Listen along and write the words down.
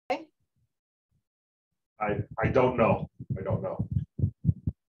I don't know. I don't know.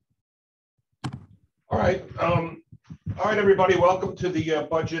 All right. All right, everybody. Welcome to the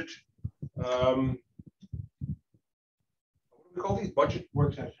budget. What do we call these? Budget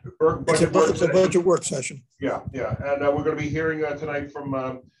work session. It's a budget work session. Yeah, yeah. And we're going to be hearing tonight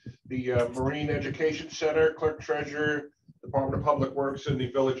from the Marine Education Center, Clerk Treasurer, Department of Public Works, and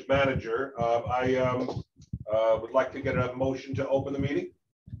the Village Manager. I would like to get a motion to open the meeting.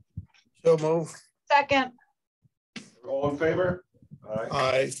 So move. Second. All in favor?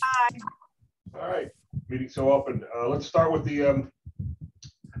 Aye. Aye. All right. Meeting so open. Let's start with the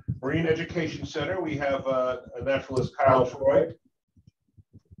Marine Education Center. We have a naturalist, Kyle Troy,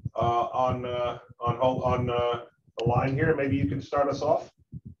 on the line here. Maybe you can start us off.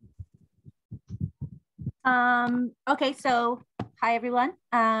 Okay, so hi everyone.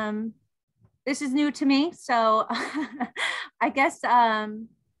 This is new to me, so I guess I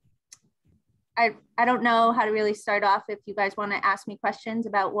don't know how to really start off. If you guys want to ask me questions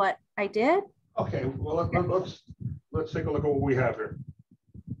about what I did. Okay, well let's take a look at what we have here.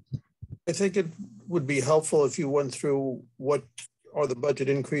 I think it would be helpful if you went through what are the budget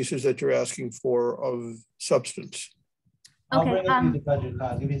increases that you're asking for of substance. I'll bring up the budget,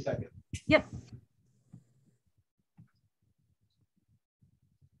 Kyle. Give me a second. Yep.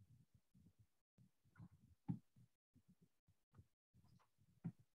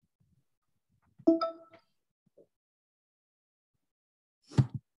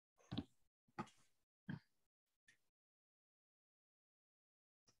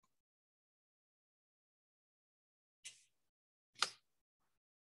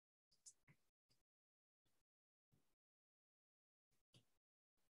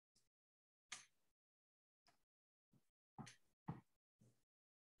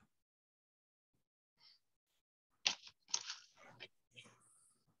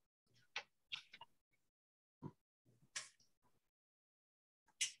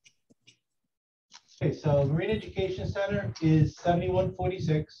 Okay, so Marine Education Center is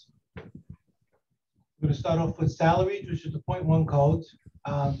 7146. We're going to start off with salaries, which is the .1 codes.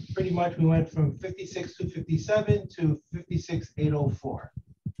 Pretty much we went from 56,257 to 56,804.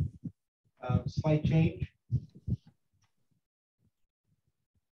 Slight change.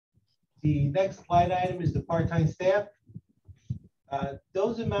 The next line item is the part-time staff.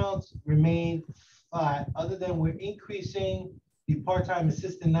 Those amounts remain flat, other than we're increasing the part-time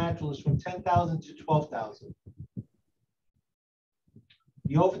assistant naturalist from 10,000 to 12,000.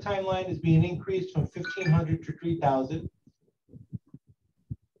 The overtime line is being increased from 1,500 to 3,000.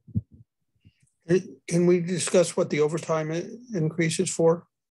 Can we discuss what the overtime increase is for?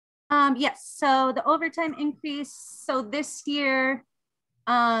 Yes, so the overtime increase, so this year,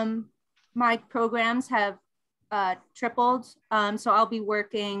 my programs have tripled. So I'll be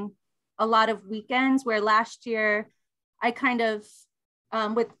working a lot of weekends, where last year I kind of,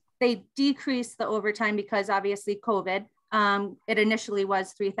 they decreased the overtime because obviously COVID. It initially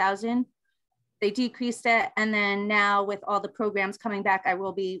was 3,000. They decreased it. And then now with all the programs coming back, I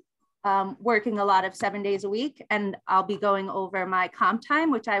will be working a lot of 7 days a week, and I'll be going over my comp time,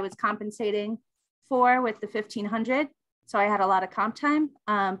 which I was compensating for with the 1,500. So I had a lot of comp time,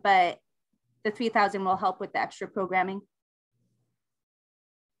 but the 3,000 will help with the extra programming.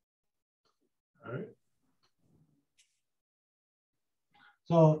 All right.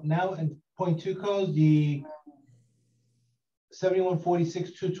 So now in .2 codes, the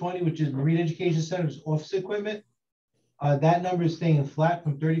 7146-220, which is Marine Education Center's office equipment, that number is staying flat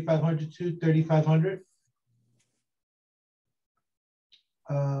from 3,500 to 3,500.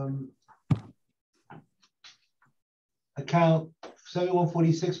 Account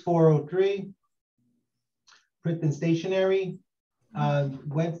 7146-403, print and stationery,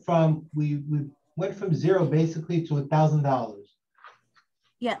 went from zero basically to $1,000.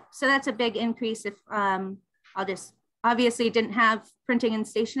 Yeah, so that's a big increase. If I'll just, obviously didn't have printing and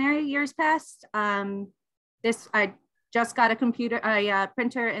stationery years past. I just got a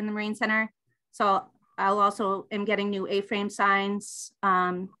printer in the Marine Center. So I'll also am getting new A-frame signs.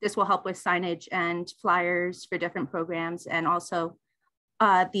 This will help with signage and flyers for different programs, and also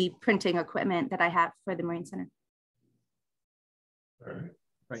the printing equipment that I have for the Marine Center. All right.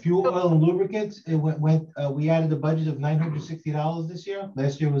 Fuel, oil, and lubricants, we added a budget of $960 this year.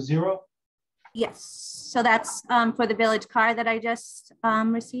 Last year was zero. Yes, so that's for the village car that I just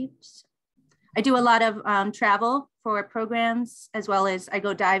received. I do a lot of travel for programs, as well as I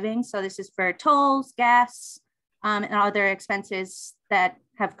go diving. So this is for tolls, gas, and other expenses that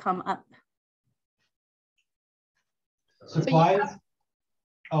have come up. Supplies?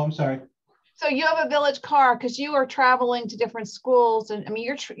 Oh, I'm sorry. So you have a village car because you are traveling to different schools, and I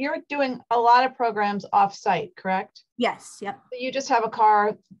mean you're doing a lot of programs off-site, correct? Yes, yep. So you just have a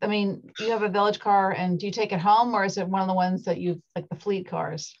car. I mean, you have a village car, and do you take it home, or is it one of the ones that you like the fleet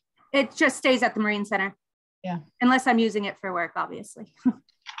cars? It just stays at the Marine Center. Yeah. Unless I'm using it for work, obviously.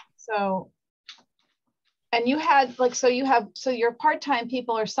 So, and you had like, so your part-time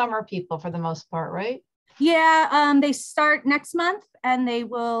people are summer people for the most part, right? Yeah, they start next month and they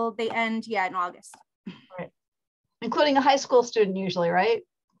end, yeah, in August. Right. Including a high school student usually, right?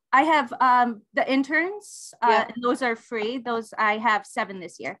 I have the interns, Yeah. and those are free. Those I have 7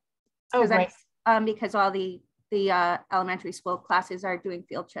 this year. Oh, right. Because all the elementary school classes are doing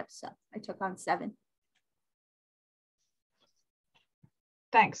field trips. So I took on 7.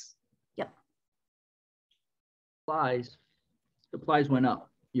 Thanks. Yep. Supplies went up.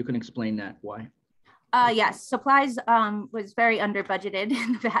 You can explain that, why? Yes, supplies was very under budgeted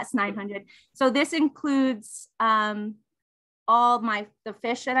in the past 900. So this includes all the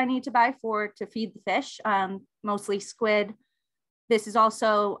fish that I need to buy to feed the fish, mostly squid. This is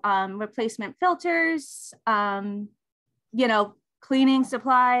also replacement filters, cleaning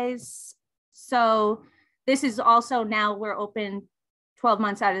supplies. So this is also, now we're open 12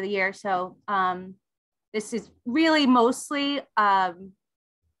 months out of the year. So this is really mostly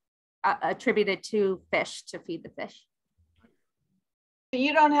attributed to fish, to feed the fish.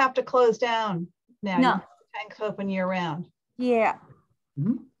 You don't have to close down now. No. Tanks open year round. Yeah.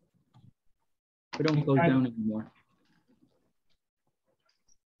 Mm-hmm. We don't close down anymore.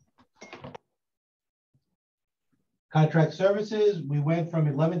 Contract services, we went from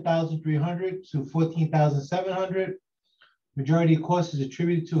 11,300 to 14,700. Majority of cost is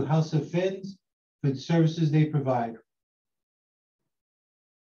attributed to House of Fins for the services they provide.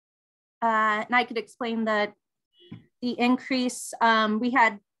 And I could explain the increase. We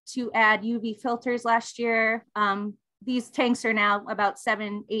had to add UV filters last year. These tanks are now about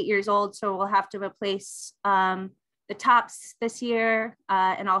 7-8 years old, so we'll have to replace the tops this year,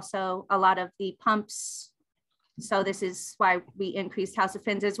 and also a lot of the pumps. So this is why we increased House of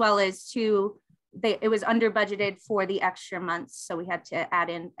Fins, as well as it was under budgeted for the extra months, so we had to add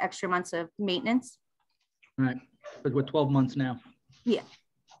in extra months of maintenance. All right, but we're 12 months now. Yeah.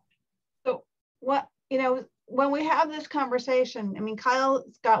 So what, when we have this conversation, I mean,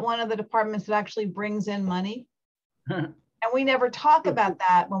 Kyle's got one of the departments that actually brings in money. And we never talk about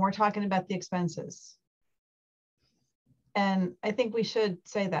that when we're talking about the expenses. And I think we should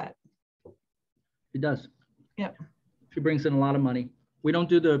say that. He does. Yep. She brings in a lot of money. We don't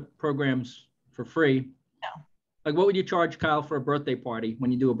do the programs for free. No. Like, what would you charge, Kyle, for a birthday party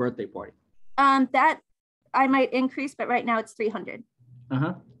when you do a birthday party? That I might increase, but right now it's 300.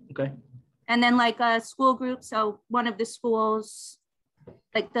 Okay. And then like a school group, so one of the schools,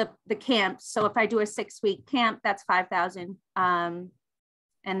 like the camps. So if I do a 6-week camp, that's 5,000. And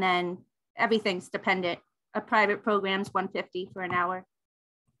then everything's dependent. A private program's 150 for an hour.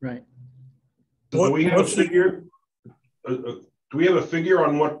 Right. So do we have a figure? Do we have a figure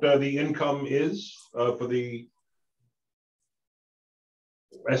on what the income is for the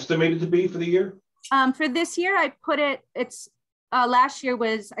estimated to be for the year? For this year, I put it's last year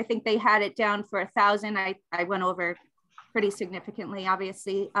was, I think they had it down for 1,000. I went over pretty significantly,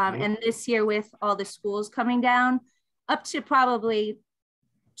 obviously. And this year, with all the schools coming down, up to probably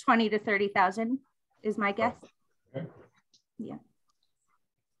 20 to 30,000 is my guess. Okay. Yeah.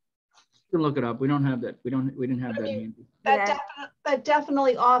 You can look it up. We don't have that. We didn't have that handy. That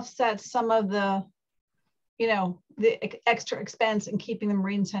definitely offsets some of the, the extra expense in keeping the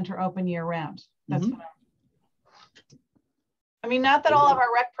Marine Center open year round. That's what I mean, not that all of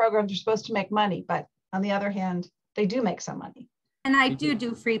our rec programs are supposed to make money, but on the other hand, they do make some money. And I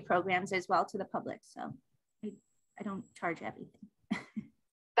do free programs as well to the public. So I don't charge everything.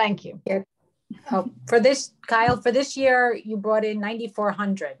 Thank you. Yeah. Oh, for this, Kyle, for this year, you brought in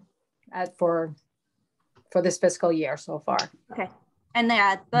 9,400 for this fiscal year so far. Okay. And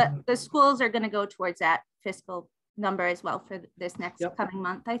the schools are going to go towards that fiscal number as well for this next coming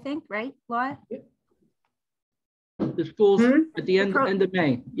month, I think, right, Laura? Yep. The schools at the end of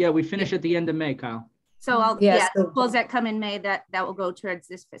May. Yeah, we finish at the end of May, Kyle. So the schools that come in May, that will go towards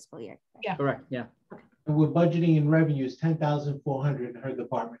this fiscal year. Yeah. Correct. Yeah. Okay. And we're budgeting in revenues 10,400 in her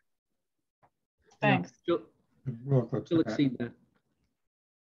department. Thanks. She'll exceed that.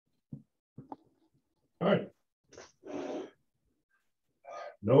 All right.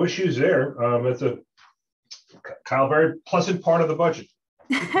 No issues there. It's a very pleasant part of the budget.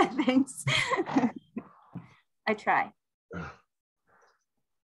 Thanks. I try.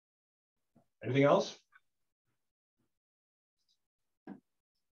 Anything else?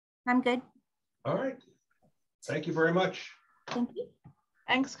 I'm good. All right. Thank you very much. Thank you.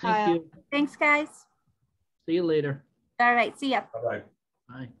 Thanks, Thank Kyle. you. Thanks, guys. See you later. All right, see ya. Bye-bye.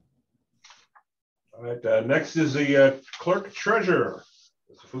 Bye. All right, next is the clerk treasurer.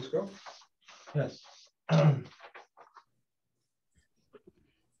 Mr. Fusco? Yes.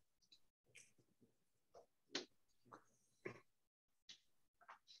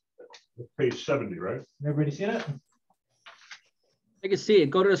 Page 70, right? Everybody seen it? I can see it.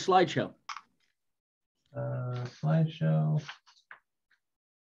 Go to the slideshow. Slideshow.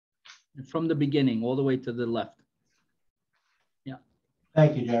 From the beginning, all the way to the left.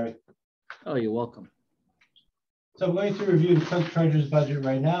 Thank you, Jerry. Oh, you're welcome. So I'm going to review the clerk treasurer's budget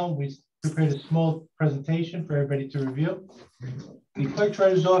right now. We prepared a small presentation for everybody to review. The clerk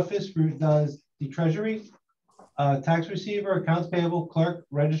treasurer's office does the treasury, tax receiver, accounts payable, clerk,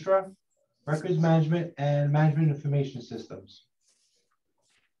 registrar, records management, and management information systems.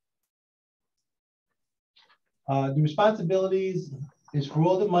 The responsibilities is for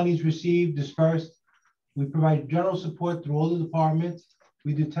all the monies received, dispersed. We provide general support through all the departments.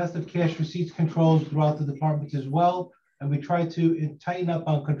 We do test of cash receipts controls throughout the departments as well. And we try to tighten up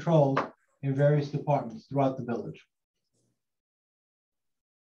on controls in various departments throughout the village.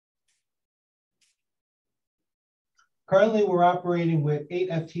 Currently, we're operating with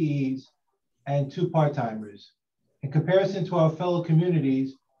 8 FTEs and 2 part-timers. In comparison to our fellow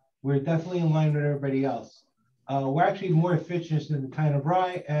communities, we're definitely in line with everybody else. We're actually more efficient than the town of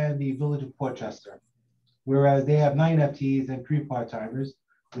Rye and the village of Portchester, whereas they have 9 FTEs and 3 part-timers,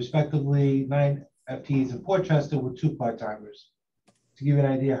 respectively 9 FTEs in Portchester with 2 part-timers, to give you an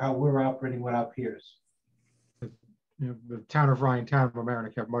idea how we're operating with our peers. You know, the town of Rye and town of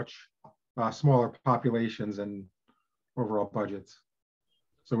Mamaroneck have much smaller populations and overall budgets.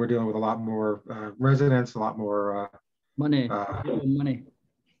 So we're dealing with a lot more residents, a lot more Money. Money.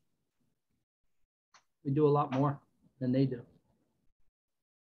 We do a lot more than they do.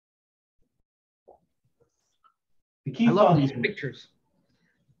 The key I love these function, pictures.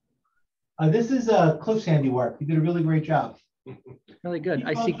 this is Cliff's handiwork. He did a really great job. Really good. Key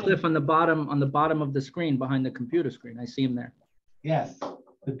I see function. Cliff on the bottom of the screen behind the computer screen. I see him there. Yes,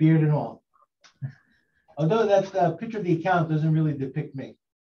 the beard and all. Although that picture of the account doesn't really depict me.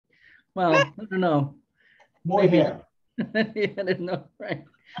 Well, I don't know. More Maybe. hair. Yeah, I didn't know. Right.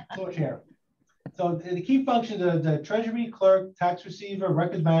 More hair. So the key functions are the treasury, clerk, tax receiver,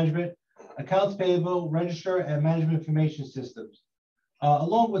 records management, accounts payable, register, and management information systems.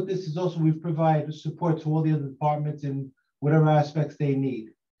 Along with this is also we provide support to all the other departments in whatever aspects they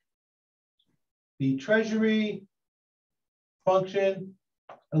need. The treasury function.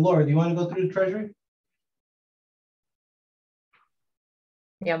 Laura, do you want to go through the treasury?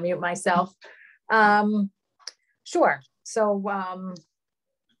 Yeah, mute myself. Sure. So,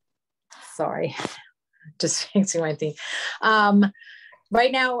 sorry, just fixing my thing.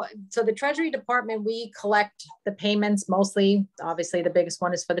 Right now, so the Treasury Department, we collect the payments mostly. Obviously, the biggest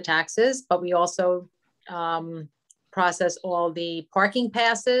one is for the taxes, but we also process all the parking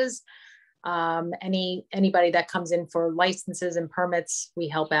passes. Anybody that comes in for licenses and permits, we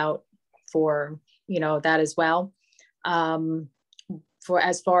help out for that as well. For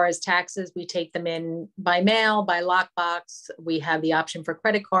as far as taxes, we take them in by mail, by lockbox. We have the option for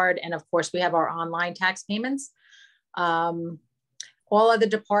credit card, and of course, we have our online tax payments. All other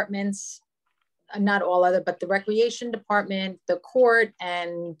departments, not all other, but the recreation department, the court,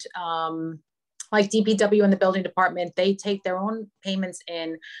 and like DPW and the building department, they take their own payments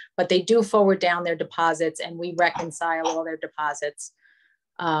in, but they do forward down their deposits, and we reconcile all their deposits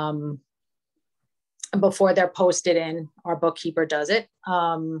before they're posted in. Our bookkeeper does it.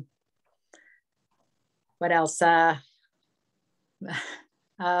 What else?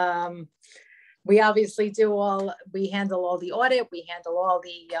 We obviously we handle all the audit, we handle all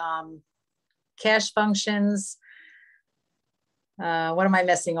the cash functions. What am I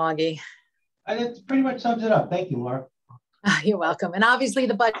missing, Augie? It pretty much sums it up. Thank you, Laura. You're welcome. And obviously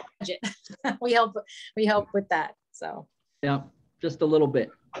the budget, we help with that. So Yeah, just a little bit.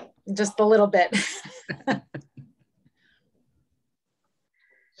 Just a little bit.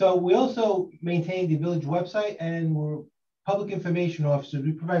 So we also maintain the village website, and we're public information officers.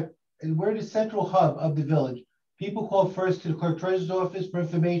 We're the central hub of the village. People call first to the clerk treasurer's office for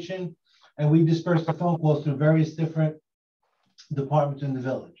information, and we disperse the phone calls to various different departments in the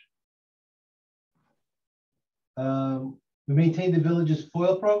village. We maintain the village's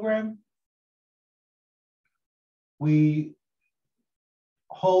FOIL program. We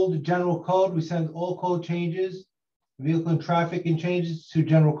hold general code. We send all code changes, vehicle and traffic and changes to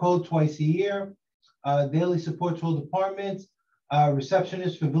general code twice a year. Daily support to all departments.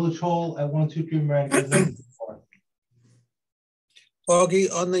 Receptionist for Village Hall at 123 America.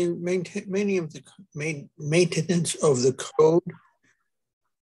 Augie, on the maintenance of the code,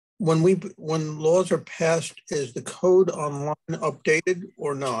 when laws are passed, is the code online updated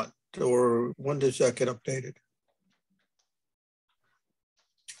or not? Or when does that get updated?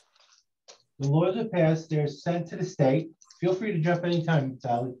 The laws are passed, they're sent to the state. Feel free to jump anytime,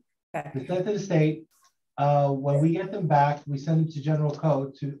 Sally. Okay. They're sent to the state. When we get them back, we send them to general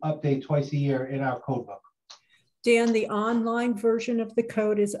code to update twice a year in our code book. Dan, the online version of the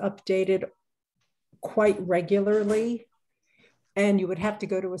code is updated quite regularly. And you would have to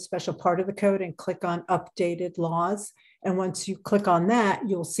go to a special part of the code and click on updated laws. And once you click on that,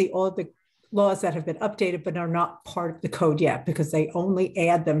 you'll see all the laws that have been updated but are not part of the code yet, because they only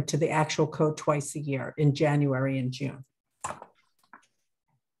add them to the actual code twice a year in January and June.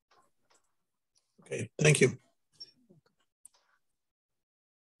 Okay, thank you.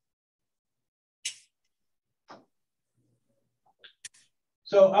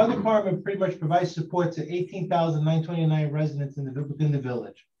 So our department pretty much provides support to 18,929 residents within the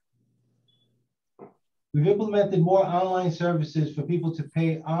village. We've implemented more online services for people to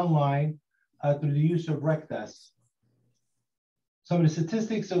pay online through the use of RecDesk. Some of the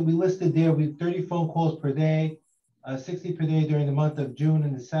statistics that we listed there, we have 30 phone calls per day, 60 per day during the month of June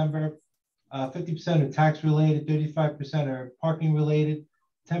and December. 50% are tax related, 35% are parking related,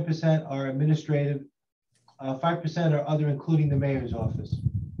 10% are administrative, 5% are other, including the mayor's office,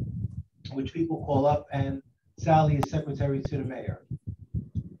 which people call up, and Sally is secretary to the mayor.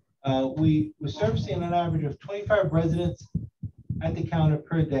 We're servicing an average of 25 residents at the counter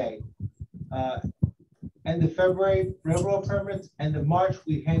per day. End of February, railroad permits. End of March,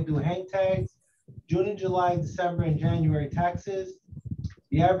 we do hang tags. June and July, December, and January taxes.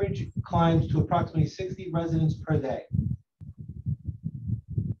 The average climbs to approximately 60 residents per day.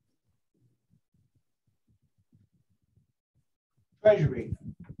 Treasury.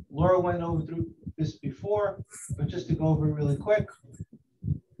 Laura went over through this before, but just to go over it really quick.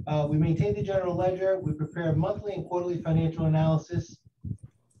 We maintain the general ledger. We prepare monthly and quarterly financial analysis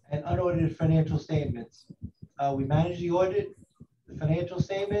and unaudited financial statements. We manage the audit, the financial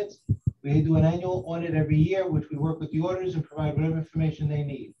statements. We do an annual audit every year, which we work with the auditors and provide whatever information they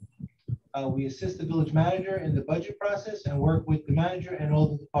need. We assist the village manager in the budget process and work with the manager and all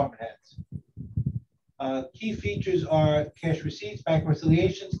the department heads. Key features are cash receipts, bank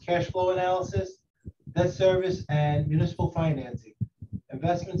reconciliations, cash flow analysis, debt service, and municipal financing,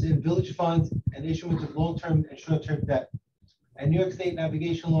 investments in village funds, and issuance of long-term and short-term debt, and New York State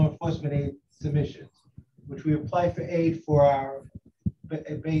Navigation Law Enforcement Aid submissions, which we apply for aid for our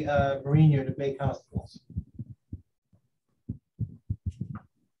Marine Unit, Bay Constables.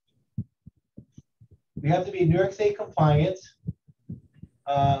 We have to be New York State compliant.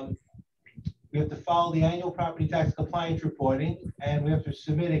 We have to follow the annual property tax compliance reporting, and we have to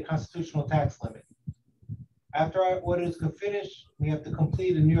submit a constitutional tax limit. After our auditors can finish, we have to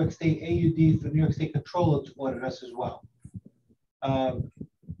complete a New York State AUD for New York State Controller to audit us as well.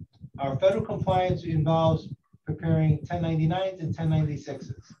 Our federal compliance involves preparing 1099s and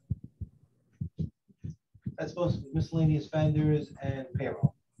 1096s. That's both miscellaneous vendors and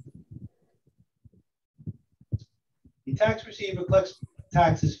payroll. The tax receiver collects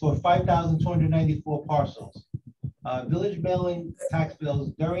taxes for 5,294 parcels. Village mailing tax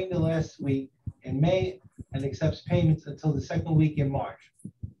bills during the last week in May and accepts payments until the second week in March.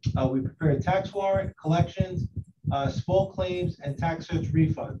 We prepare a tax warrant, collections, small claims, and tax search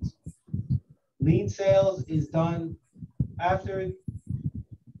refunds. Lien sales is done during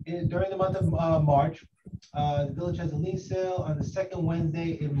the month of March. The village has a lien sale on the second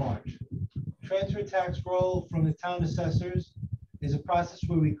Wednesday in March. Transfer tax roll from the town assessors is a process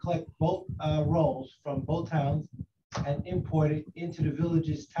where we collect both rolls from both towns and import it into the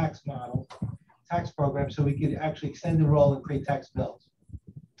village's tax program, so we could actually extend the roll and create tax bills.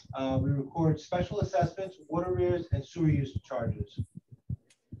 We record special assessments, water arrears, and sewer use charges.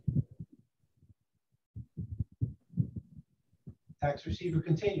 Tax receiver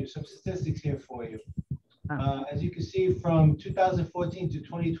continues. Some statistics here for you. As you can see, from 2014 to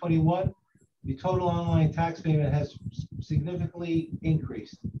 2021, the total online tax payment has significantly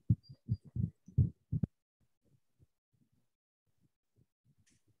increased.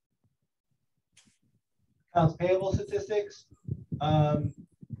 Accounts payable statistics. On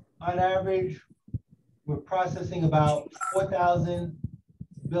average, we're processing about 4,000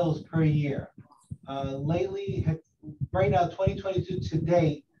 bills per year. Lately, right now, 2022 to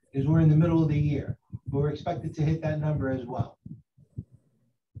date is we're in the middle of the year, but we're expected to hit that number as well.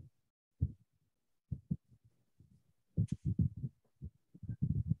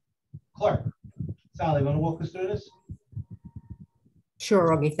 clerk. Sally, want to walk us through this? Sure,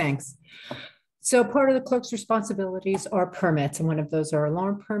 Augie, thanks. So part of the clerk's responsibilities are permits, and one of those are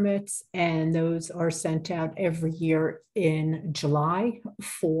alarm permits, and those are sent out every year in July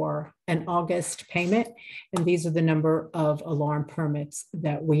for an August payment. And these are the number of alarm permits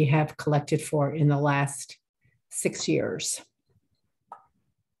that we have collected for in the last 6 years.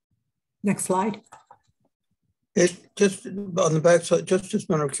 Next slide. It just on the back side, just as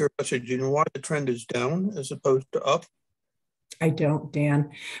a matter of curiosity, do you know why the trend is down as opposed to up? I don't, Dan.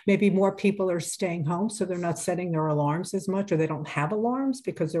 Maybe more people are staying home, so they're not setting their alarms as much, or they don't have alarms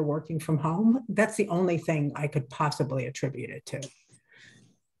because they're working from home. That's the only thing I could possibly attribute it to.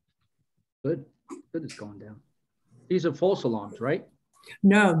 Good, it's going down. These are false alarms, right?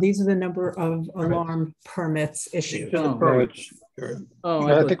 No, these are the number of alarm permits issued. Oh, Oh,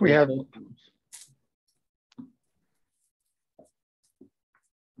 I think we have.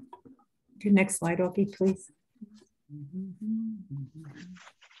 Okay, next slide, Augie, please.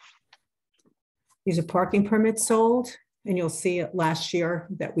 These are parking permits sold, and you'll see it last year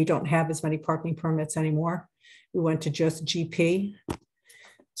that we don't have as many parking permits anymore. We went to just GP.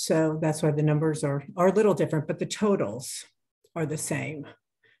 So that's why the numbers are a little different, but the totals are the same.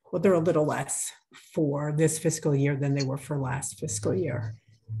 Well, they're a little less for this fiscal year than they were for last fiscal year,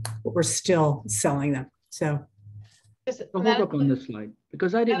 but we're still selling them. So Hold up on this slide,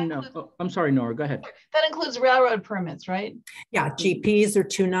 because I didn't know. Oh, I'm sorry, Nora, go ahead. That includes railroad permits, right? yeah, GPs are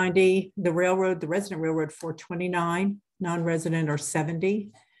 290, the railroad, the resident railroad 429, non-resident are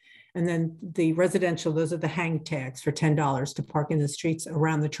 70. And then the residential, those are the hang tags for $10 to park in the streets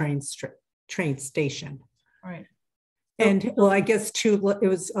around the train station. Right. And well, I guess too, it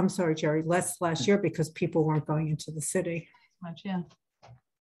was, I'm sorry, Jerry, less last year because people weren't going into the city. Much, yeah.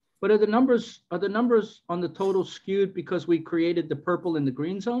 But are the numbers on the total skewed because we created the purple and the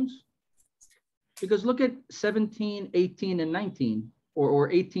green zones? Because look at 17, 18, and 19,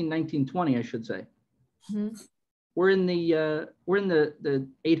 or 18, 19, 20, I should say. Mm-hmm. We're in the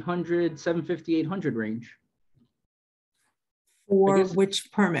 800, 750, 800 range. For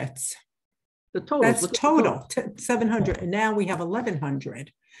which permits? The total. That's total, 700, and now we have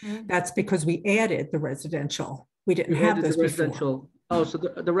 1,100. Mm-hmm. That's because we added the residential. We didn't have this before. Oh, so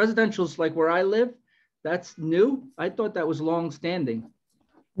the residential's like where I live, that's new? I thought that was long standing.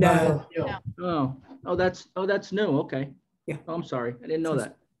 No. Oh, that's new, okay. Yeah. Oh, I'm sorry, I didn't know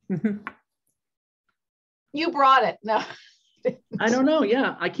that. Mm-hmm. You brought it, no. I don't know,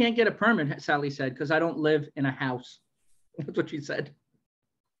 yeah, I can't get a permit, Sally said, because I don't live in a house. That's what she said.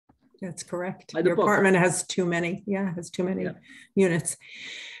 That's correct. By the Your book. apartment has too many, has too many units.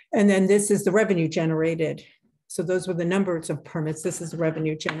 And then this is the revenue generated. So those were the numbers of permits. This is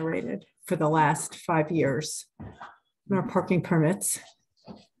revenue generated for the last 5 years. And our parking permits.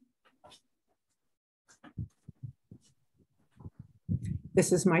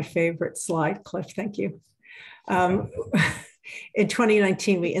 This is my favorite slide, Cliff, thank you. In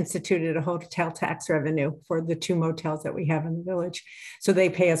 2019, we instituted a hotel tax revenue for the 2 motels that we have in the village. So they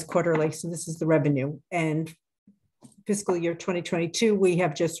pay us quarterly, so this is the revenue. And fiscal year 2022, we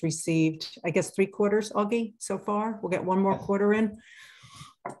have just received, I guess, 3 quarters, Augie, so far. We'll get 1 more quarter in.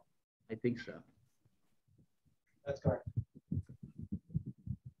 I think so. That's correct.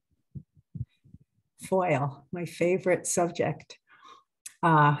 FOIL, my favorite subject.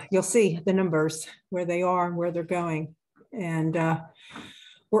 You'll see the numbers, where they are and where they're going. And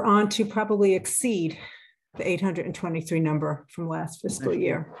we're on to probably exceed the 823 number from last fiscal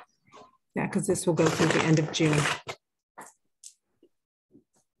year. Yeah, because this will go through the end of June.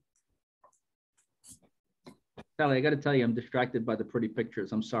 Sally, I got to tell you, I'm distracted by the pretty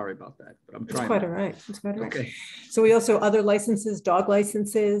pictures. I'm sorry about that, but I'm trying. It's quite all right. It's quite all right. Okay. So we also other licenses, dog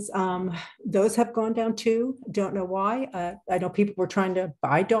licenses. Those have gone down too. Don't know why. I know people were trying to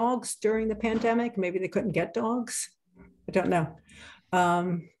buy dogs during the pandemic. Maybe they couldn't get dogs. I don't know.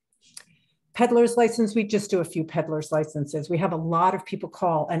 Peddler's license, we just do a few peddler's licenses. We have a lot of people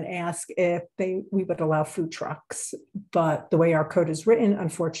call and ask if we would allow food trucks, but the way our code is written,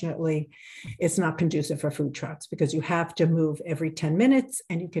 unfortunately, it's not conducive for food trucks because you have to move every 10 minutes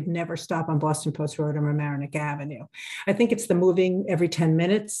and you could never stop on Boston Post Road or Mamaroneck Avenue. I think it's the moving every 10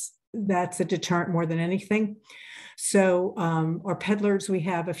 minutes that's a deterrent more than anything. So our peddlers, we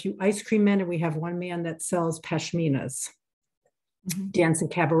have a few ice cream men and we have 1 man that sells pashminas. Dance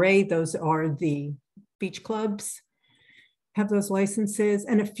and cabaret, those are the beach clubs, have those licenses,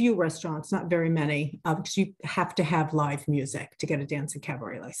 and a few restaurants, not very many, because you have to have live music to get a dance and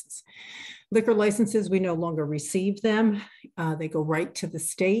cabaret license. Liquor licenses, we no longer receive them. They go right to the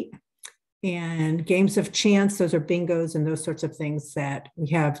state. and games of chance. Those are bingos and those sorts of things that we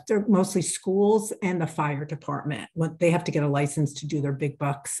have. They're mostly schools and the fire department. What they have to get a license to do their big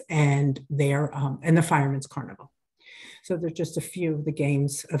bucks and and the fireman's carnival. So there's just a few of the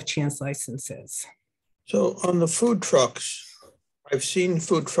games of chance licenses. So on the food trucks, I've seen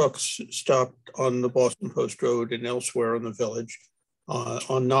food trucks stopped on the Boston Post Road and elsewhere in the village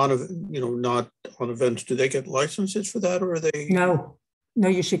on not on events. Do they get licenses for that, or are they? No,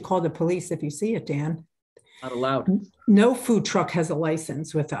 you should call the police if you see it, Dan. Not allowed. No food truck has a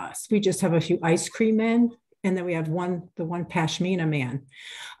license with us. We just have a few ice cream men, and then we have the one Pashmina man.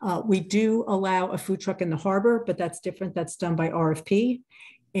 We do allow a food truck in the harbor, but that's different. That's done by RFP.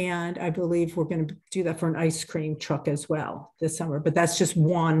 And I believe we're going to do that for an ice cream truck as well this summer, but that's just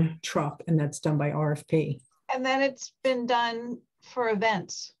one truck and that's done by RFP. And then it's been done for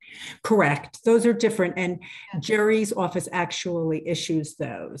events. Correct. Those are different. And Jerry's office actually issues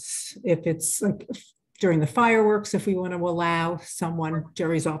those. If it's like during the fireworks, if we want to allow someone,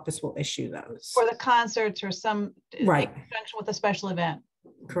 Jerry's office will issue those. For the concerts or some right in conjunction with a special event.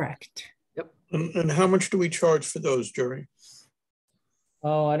 Correct. Yep. And how much do we charge for those, Jerry?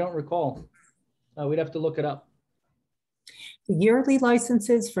 Oh, I don't recall. We'd have to look it up. The yearly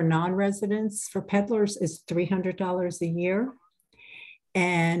licenses for non-residents for peddlers is $300 a year.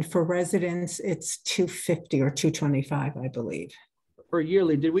 And for residents, it's $250 or $225, I believe. For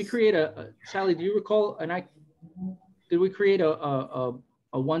yearly, did we create Sally, do you recall, did we create a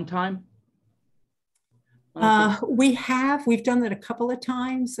one-time? We've done that a couple of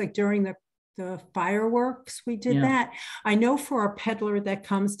times, like during the fireworks, we did that. I know for our peddler that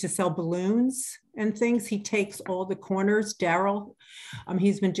comes to sell balloons and things, he takes all the corners, Daryl.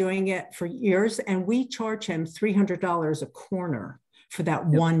 He's been doing it for years, and we charge him $300 a corner for that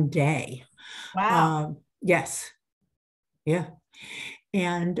one day. Wow. Yes. Yeah.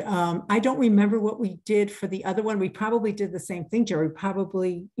 And I don't remember what we did for the other one. We probably did the same thing, Jerry.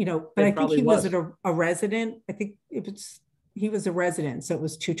 Probably, but I think he was a resident. I think he was a resident, so it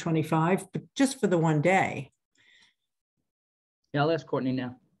was $225, but just for the one day. Yeah, I'll ask Courtney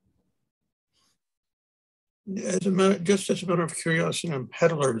now. Just as a matter of curiosity on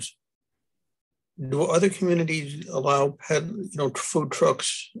peddlers, do other communities allow food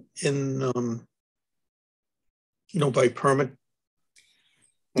trucks in by permit?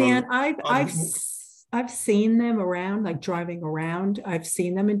 Dan, I've seen them around, like driving around. I've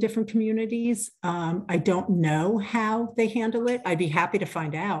seen them in different communities. I don't know how they handle it. I'd be happy to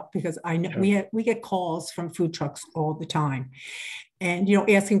find out, because I know we get calls from food trucks all the time, and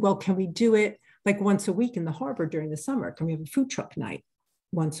asking, well, can we do it like once a week in the harbor during the summer? Can we have a food truck night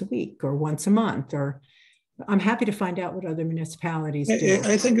once a week or once a month? Or I'm happy to find out what other municipalities do.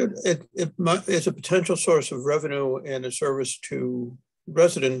 I think it's a potential source of revenue and a service to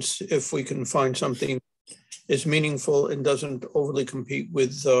residents if we can find something is meaningful and doesn't overly compete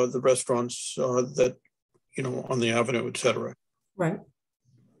with the restaurants that on the avenue, et cetera. Right.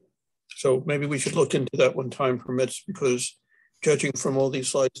 So maybe we should look into that when time permits, because judging from all these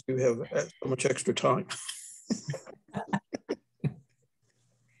slides, you have so much extra time.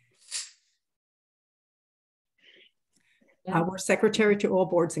 We're secretary to all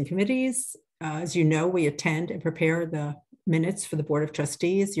boards and committees. As you know, we attend and prepare the minutes for the Board of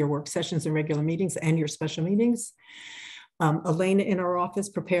Trustees, your work sessions and regular meetings, and your special meetings. Elena in our office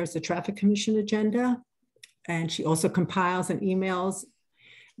prepares the Traffic Commission agenda, and she also compiles and emails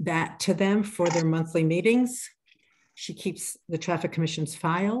that to them for their monthly meetings. She keeps the Traffic Commission's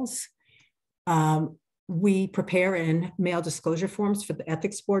files. We prepare and mail disclosure forms for the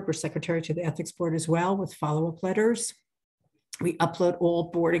Ethics Board. We're secretary to the Ethics Board as well, with follow-up letters. We upload all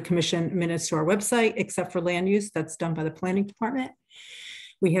board and commission minutes to our website, except for land use. That's done by the planning department.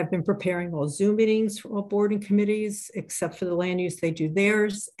 We have been preparing all Zoom meetings for all board and committees, except for the land use, they do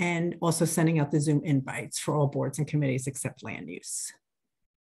theirs, and also sending out the Zoom invites for all boards and committees except land use.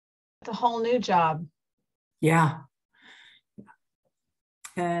 It's a whole new job. Yeah.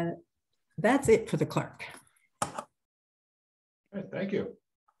 And that's it for the clerk. All right, thank you.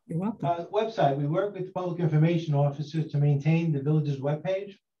 You're welcome. Website, we work with public information officers to maintain the village's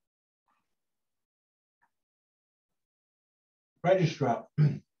webpage. Registrar.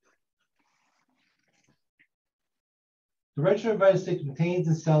 The Register of Registrars contains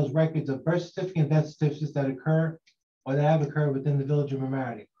and sells records of birth certificates and death certificates that occur or that have occurred within the village of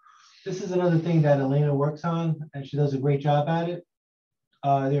Mamaroneck. This is another thing that Elena works on, and she does a great job at it.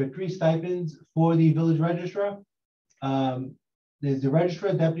 There are 3 stipends for the village registrar. There's the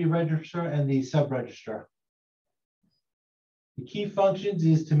registrar, deputy registrar, and the sub-registrar. The key functions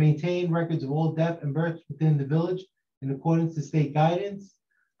is to maintain records of all death and births within the village in accordance to state guidance.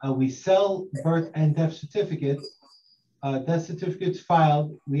 We sell birth and death certificates. Death certificates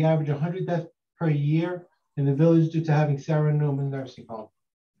filed, we average 100 deaths per year in the village due to having Sarah Newman Nursing Home.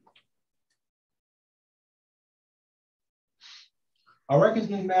 Our records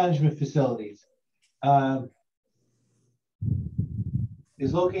management facilities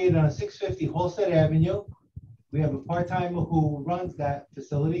is located on 650 Halsted Avenue. We have a part-timer who runs that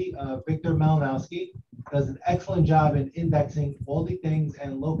facility, Victor Malinowski, does an excellent job in indexing all the things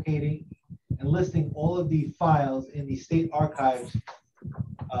and locating and listing all of the files in the state archives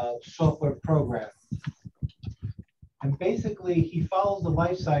software program. And basically, he follows the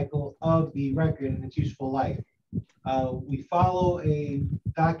life cycle of the record and its useful life. We follow a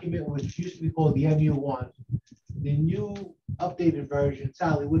document which used to be called the MU1. The new updated version,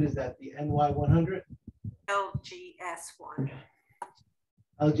 Sally, what is that? The NY100? LGS1.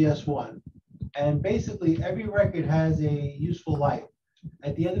 LGS1. And basically, every record has a useful life.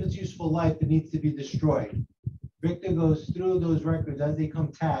 At the end of its useful life, it needs to be destroyed. Victor goes through those records as they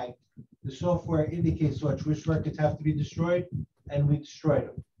come tagged. The software indicates which records have to be destroyed, and we destroy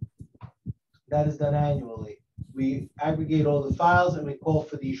them. That is done annually. We aggregate all the files, and we call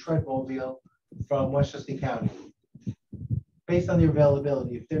for the shred mobile from Westchester County based on their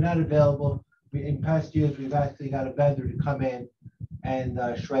availability. If they're not available, in past years, we've actually got a vendor to come in and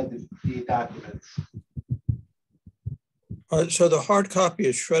shred the documents. So the hard copy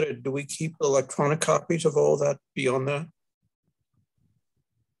is shredded. Do we keep electronic copies of all that beyond that?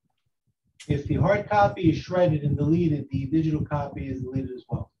 If the hard copy is shredded and deleted, the digital copy is deleted as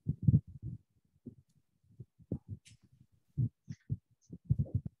well.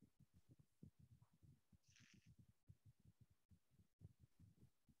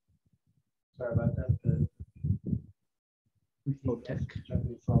 Sorry about that.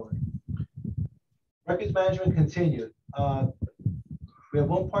 Jumping forward. Records management continued. We have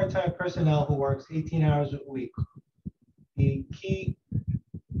one part-time personnel who works 18 hours a week. The key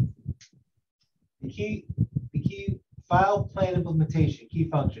file plan implementation, key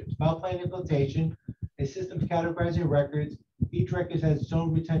functions. File plan implementation, a system for categorizing records. Each record has its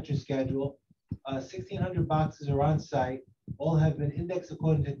own retention schedule. 1,600 boxes are on site. All have been indexed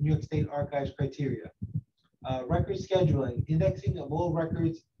according to New York State Archives criteria. Record scheduling, indexing of all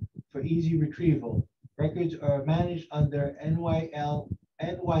records for easy retrieval. Records are managed under NYS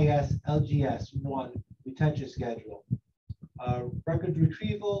LGS 1 retention schedule. Record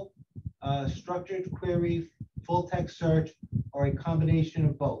retrieval, structured query, full text search, or a combination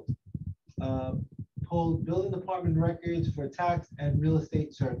of both. Pull building department records for tax and real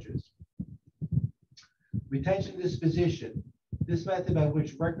estate searches. Retention disposition. This method by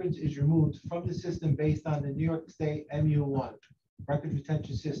which records is removed from the system based on the New York State MU1 record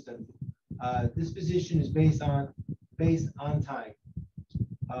retention system. Disposition is based on time.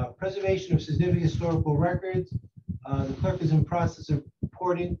 Preservation of significant historical records. The clerk is in process of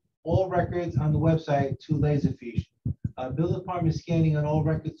reporting all records on the website to Laserfiche. Building department scanning on all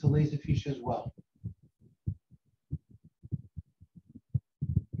records to Laserfiche as well.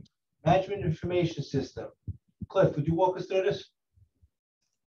 Management information system. Cliff, would you walk us through this?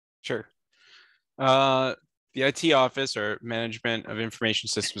 Sure. The IT office, or Management of Information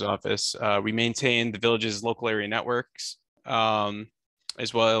Systems office, we maintain the village's local area networks,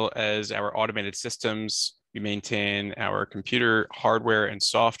 as well as our automated systems. We maintain our computer hardware and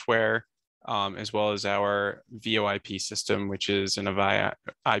software, as well as our VoIP system, which is an Avaya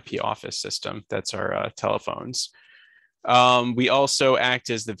IP office system. That's our telephones. We also act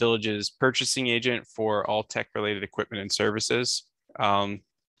as the village's purchasing agent for all tech-related equipment and services.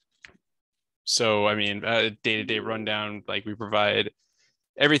 So, I mean, day-to-day rundown, like we provide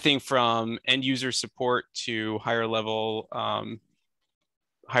everything from end user support to higher level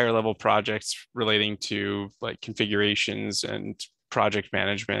projects relating to like configurations and project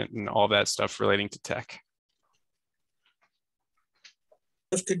management and all that stuff relating to tech.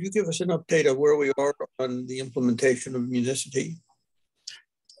 Could you give us an update of where we are on the implementation of Municity?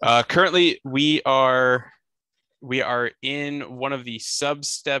 Currently, we are in one of the sub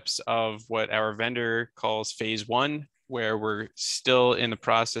steps of what our vendor calls phase 1, where we're still in the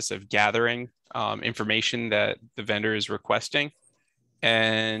process of gathering information that the vendor is requesting.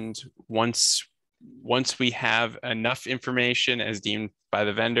 And once we have enough information as deemed by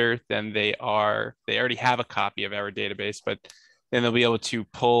the vendor, then they already have a copy of our database, but then they'll be able to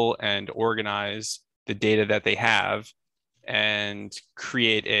pull and organize the data that they have and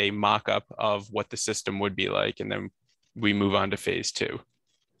create a mock-up of what the system would be like. And then we move on to phase 2.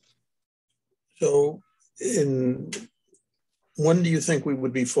 So when do you think we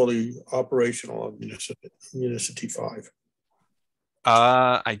would be fully operational on Municity 5?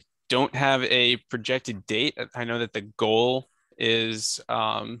 I don't have a projected date. I know that the goal is,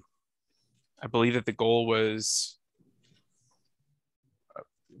 I believe that the goal was,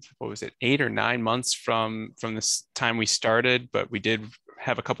 what was it, 8 or 9 months from this time we started, but we did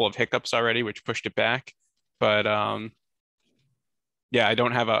have a couple of hiccups already, which pushed it back. But yeah, I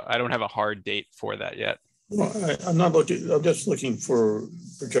don't have a hard date for that yet. Well, I'm not looking, I'm just looking for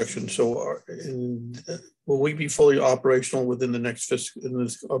projections. So will we be fully operational within the next in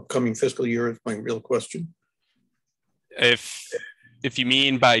this upcoming fiscal year is my real question. If you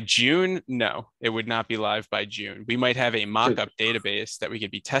mean by June, no, it would not be live by June. We might have a mock-up database that we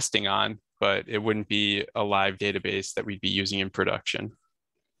could be testing on, but it wouldn't be a live database that we'd be using in production.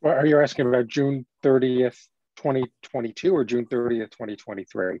 Well, are you asking about June 30th, 2022 or June 30th,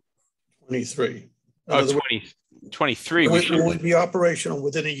 2023? 23. Oh, 2023. Will we be operational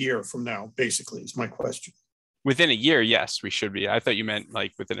within a year from now, basically, is my question. Within a year, yes, we should be. I thought you meant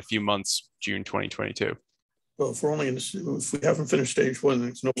like within a few months, June 2022. Well, if we're only if we haven't finished stage 1,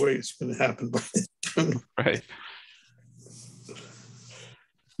 there's no way it's going to happen by June. Right.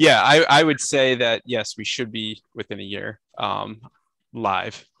 Yeah, I would say that, yes, we should be within a year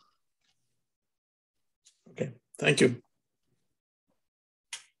live. Okay, thank you.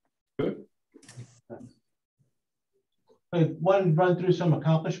 Good. I wanted to run through some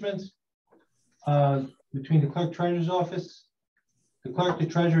accomplishments between the clerk treasurer's office, the clerk, the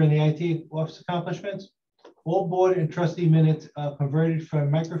treasurer, and the IT office accomplishments. All board and trustee minutes converted from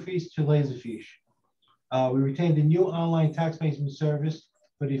microfiche to laserfiche. We retained the new online tax management service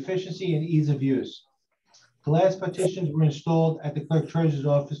for the efficiency and ease of use. Glass partitions were installed at the clerk treasurer's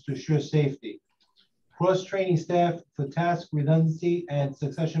office to assure safety. Cross-training staff for task redundancy and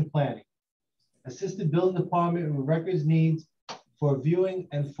succession planning. Assisted building department with records needs for viewing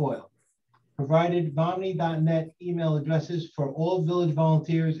and FOIL. Provided Vomni.net email addresses for all village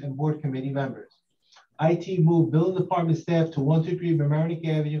volunteers and board committee members. IT moved building department staff to 123 Mamaroneck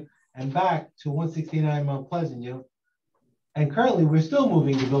Avenue and back to 169 Mount Pleasant, and currently we're still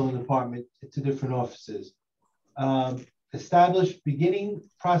moving the building department to different offices. Established beginning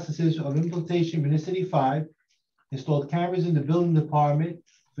processes of implementation Municity 5, installed cameras in the building department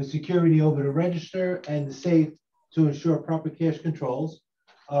for security over the register and the safe to ensure proper cash controls.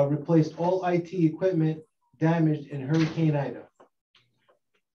 Replaced all IT equipment damaged in Hurricane Ida.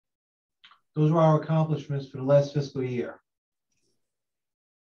 Those were our accomplishments for the last fiscal year.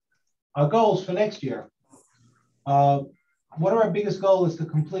 Our goals for next year. One of our biggest goals is to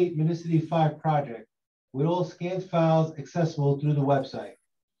complete Municity 5 project with all scanned files accessible through the website.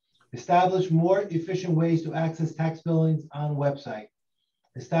 Establish more efficient ways to access tax billings on the website.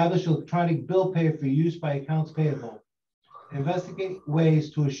 Establish electronic bill pay for use by accounts payable. Investigate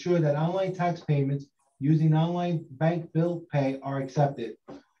ways to assure that online tax payments using online bank bill pay are accepted.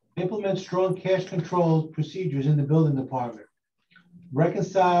 Implement strong cash control procedures in the building department.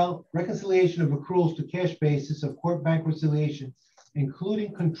 Reconciliation of accruals to cash basis of court bank reconciliation,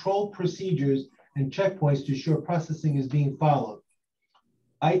 including control procedures and checkpoints to ensure processing is being followed.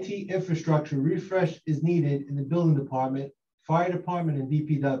 IT infrastructure refresh is needed in the building department, fire department, and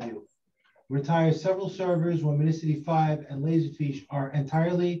DPW. Retire several servers when Municity 5 and Laserfiche are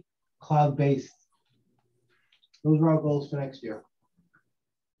entirely cloud-based. Those are our goals for next year.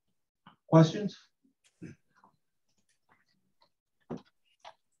 Questions?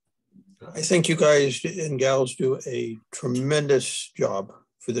 I think you guys and gals do a tremendous job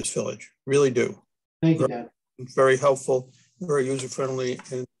for this village. Really do. Thank you, Dan. Very helpful, very user-friendly,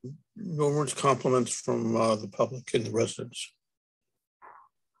 and numerous compliments from the public and the residents.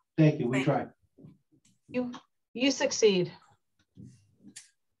 Thank you. We try. You succeed.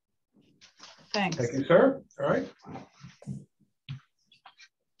 Thanks. Thank you, sir. All right.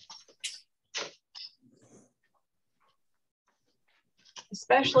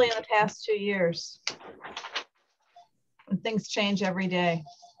 Especially in the past 2 years, when things change every day.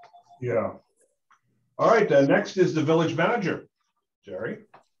 Yeah. All right. Next is the village manager, Jerry.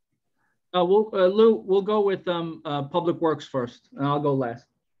 Lou, we'll go with Public Works first, and I'll go last.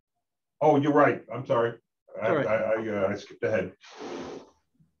 Oh, you're right. I'm sorry. Right. I skipped ahead.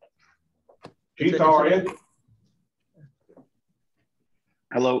 Chief, how are you?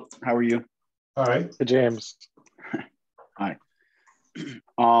 Hello, how are you? All right. Hey, James. Hi.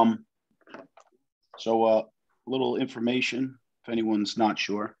 So a little information, if anyone's not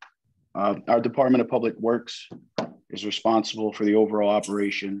sure. Our Department of Public Works is responsible for the overall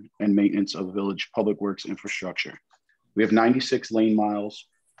operation and maintenance of village public works infrastructure. We have 96 lane miles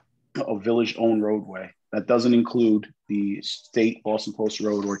of village-owned roadway. That doesn't include the state Boston Post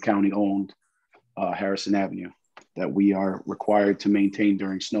Road or county-owned Harrison Avenue. that we are required to maintain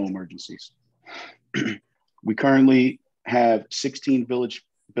during snow emergencies. We currently have 16 village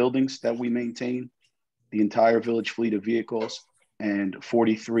buildings that we maintain, the entire village fleet of vehicles, and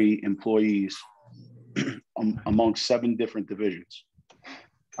 43 employees among 7 different divisions.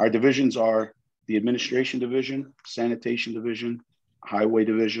 Our divisions are the administration division, sanitation division, highway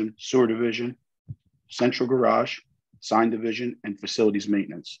division, sewer division, central garage, sign division, and facilities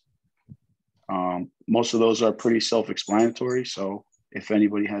maintenance. Most of those are pretty self-explanatory. So if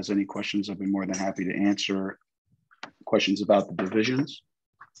anybody has any questions, I'd be more than happy to answer questions about the divisions.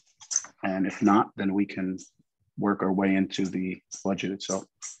 And if not, then we can work our way into the budget itself.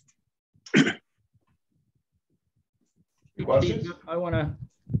 Questions?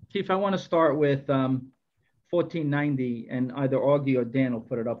 Chief, I want to start with 1490, and either Augie or Dan will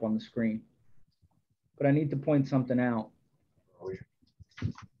put it up on the screen. But I need to point something out.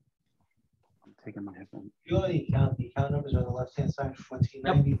 I'm taking my headphone. You know the account numbers on the left-hand side,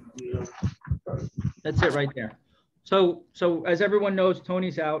 1490. That's it right there. So as everyone knows,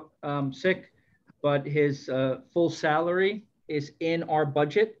 Tony's out sick, but his full salary is in our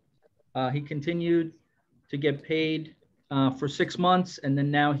budget. He continued to get paid for 6 months, and then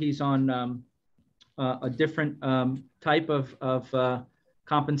now he's on a different type of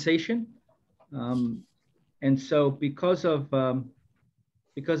compensation. And so because of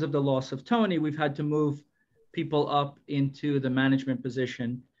the loss of Tony, we've had to move people up into the management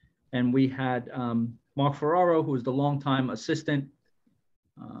position. And we had Mark Ferraro, who was the longtime assistant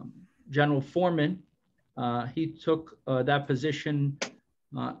general foreman. He took that position,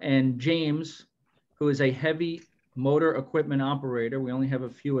 and James, who is a heavy motor equipment operator, we only have a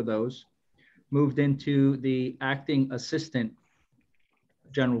few of those, moved into the acting assistant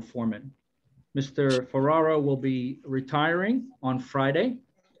general foreman. Mr. Ferraro will be retiring on Friday.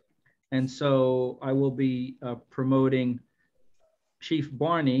 And so I will be promoting Chief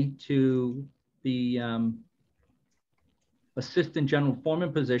Barney to the assistant general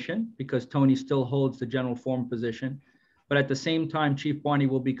foreman position, because Tony still holds the general foreman position. But at the same time, Chief Barney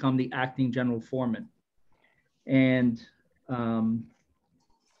will become the acting general foreman. And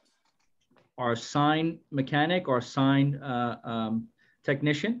our sign mechanic, our sign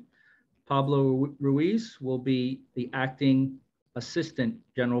technician, Pablo Ruiz, will be the acting assistant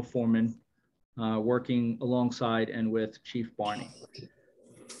general foreman, working alongside and with Chief Barney.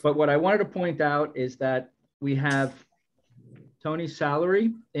 But what I wanted to point out is that we have Tony's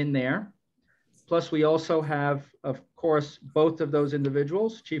salary in there. Plus we also have, of course, both of those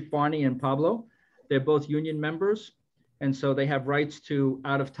individuals, Chief Barney and Pablo. They're both union members. And so they have rights to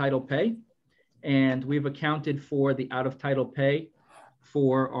out-of-title pay. And we've accounted for the out-of-title pay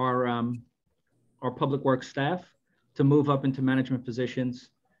for our public works staff to move up into management positions.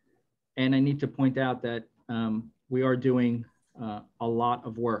 And I need to point out that we are doing a lot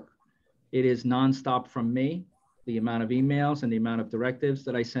of work. It is nonstop from me, the amount of emails and the amount of directives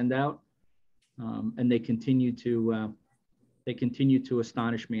that I send out. And they continue to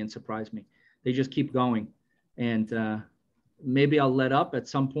astonish me and surprise me. They just keep going. And maybe I'll let up at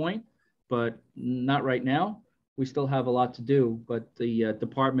some point, but not right now. We still have a lot to do, but the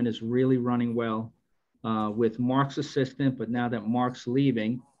department is really running well with Mark's assistant, but now that Mark's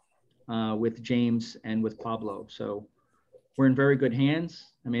leaving, with James and with Pablo. So we're in very good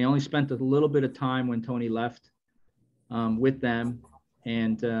hands. I mean, I only spent a little bit of time when Tony left with them.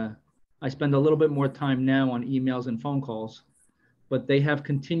 And I spend a little bit more time now on emails and phone calls, but they have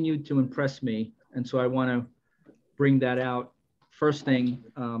continued to impress me. And so I want to bring that out first thing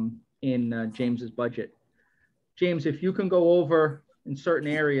in James's budget. James, if you can go over in certain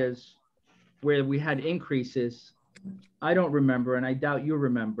areas where we had increases, I don't remember, and I doubt you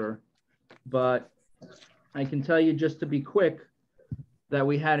remember, but I can tell you just to be quick that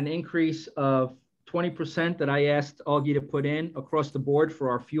we had an increase of 20% that I asked Augie to put in across the board for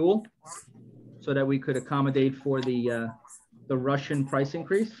our fuel so that we could accommodate for the Russian price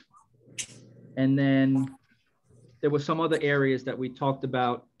increase. And then there were some other areas that we talked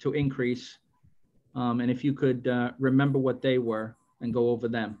about to increase. And if you could remember what they were and go over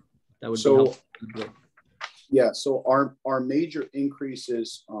them, that would be helpful. Yeah, so our major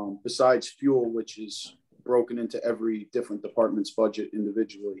increases, besides fuel, which is broken into every different department's budget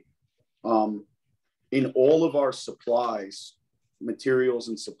individually, in all of our supplies, materials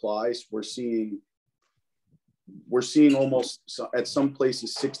and supplies, we're seeing almost at some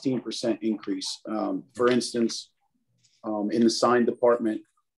places 16% increase. For instance, in the sign department,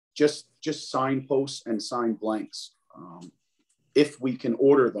 just signposts and sign blanks. If we can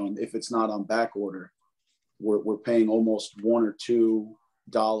order them, if it's not on back order, we're paying almost $1 or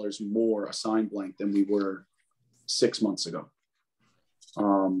 $2 more a sign blank than we were 6 months ago.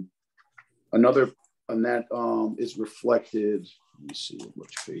 Another, and that is reflected, let me see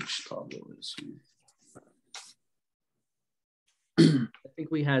which page Pablo is here. I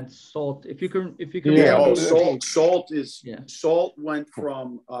think we had salt. If you can, Yeah. remember Salt went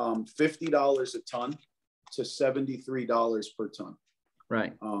from $50 a ton to $73 per ton.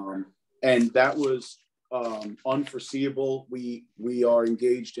 Right. And that was unforeseeable. We are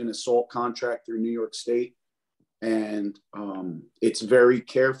engaged in a salt contract through New York State, and it's very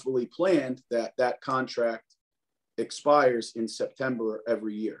carefully planned that that contract expires in September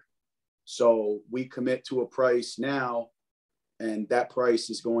every year. So we commit to a price now, and that price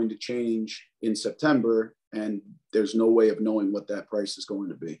is going to change in September, and there's no way of knowing what that price is going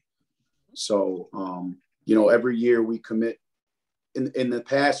to be. So, you know, every year we commit. In the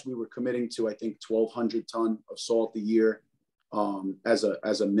past, we were committing to, I think, 1,200 ton of salt a year as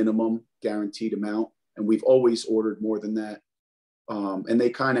a minimum guaranteed amount. And we've always ordered more than that. And they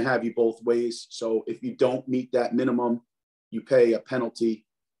kind of have you both ways. So if you don't meet that minimum, you pay a penalty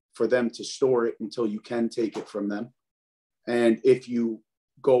for them to store it until you can take it from them. And if you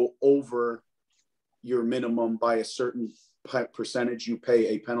go over your minimum by a certain percentage, you pay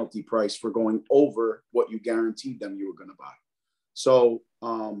a penalty price for going over what you guaranteed them you were going to buy. So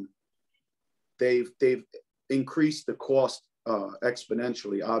they've increased the cost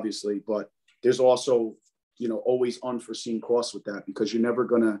exponentially, obviously, but there's also, you know, always unforeseen costs with that, because you're never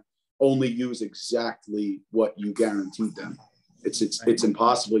going to only use exactly what you guaranteed them. It's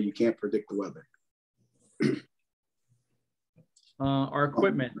impossible. You can't predict the weather. Our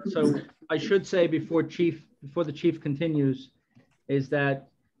equipment. So I should say before the chief continues, is that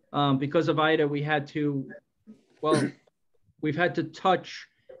because of Ida, we've had to touch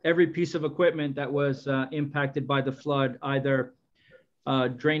every piece of equipment that was impacted by the flood, either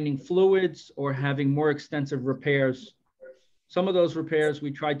draining fluids or having more extensive repairs. Some of those repairs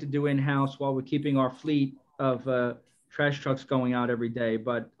we tried to do in-house while we're keeping our fleet of trash trucks going out every day.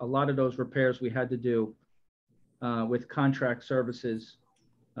 But a lot of those repairs we had to do with contract services,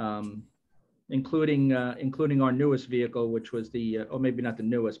 including our newest vehicle, which was or maybe not the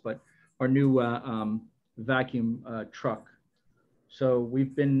newest, but our new vacuum truck. So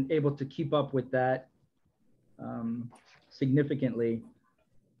we've been able to keep up with that significantly.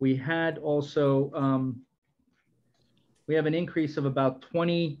 We had also, we have an increase of about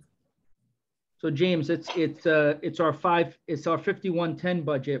 20. So James, it's our 5110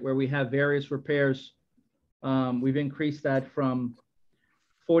 budget where we have various repairs. We've increased that from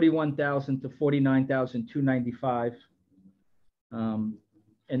 41,000 to 49,295. And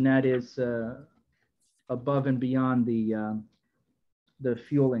that is above and beyond the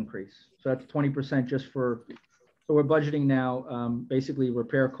fuel increase. So that's 20% just for, so we're budgeting now basically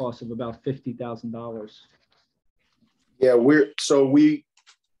repair costs of about $50,000. Yeah,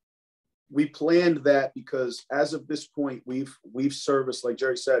 we planned that because as of this point, we've serviced, like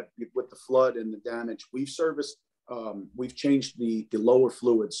Jerry said, with the flood and the damage, we've serviced, we've changed the lower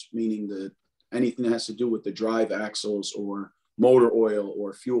fluids, meaning anything that has to do with the drive axles or motor oil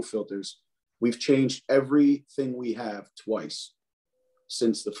or fuel filters. We've changed everything we have twice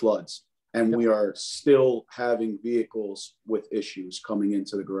since the floods. And we are still having vehicles with issues coming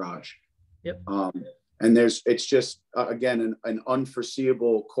into the garage. Yep. And it's just, again, an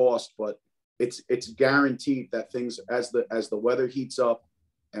unforeseeable cost, but it's guaranteed that things, as the weather heats up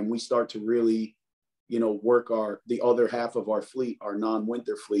and we start to really, you know, work the other half of our fleet, our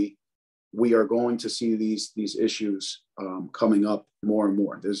non-winter fleet, we are going to see these issues coming up more and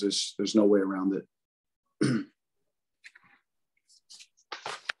more. There's no way around it.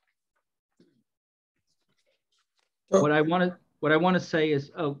 What I want to say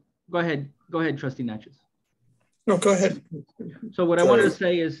is, oh, go ahead, Trustee Natchez. No, go ahead. So what I wanted to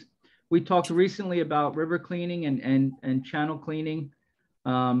say is, we talked recently about river cleaning and channel cleaning.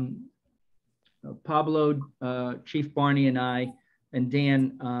 Pablo, Chief Barney, and I, and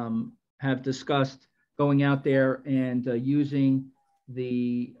Dan have discussed going out there and using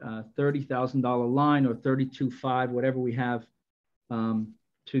the $30,000 line or $32,500, whatever we have,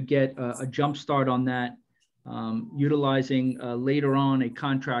 to get a jump start on that. Utilizing later on a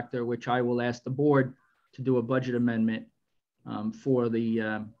contractor, which I will ask the board to do a budget amendment for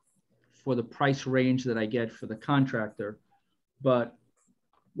the price range that I get for the contractor. But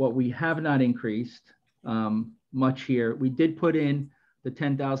what we have not increased much here, we did put in the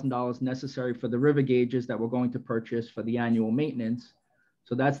 $10,000 necessary for the river gauges that we're going to purchase for the annual maintenance.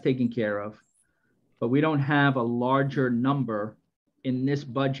 So that's taken care of. But we don't have a larger number in this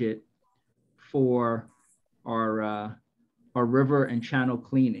budget for our river and channel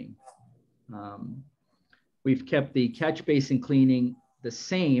cleaning. We've kept the catch basin cleaning the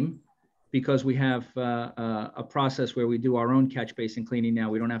same because we have a process where we do our own catch basin cleaning now.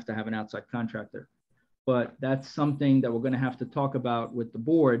 We don't have to have an outside contractor. But that's something that we're going to have to talk about with the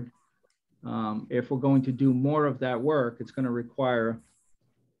board. If we're going to do more of that work, it's going to require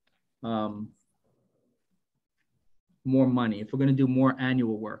more money. If we're going to do more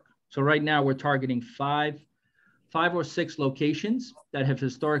annual work. So right now we're targeting five or six locations that have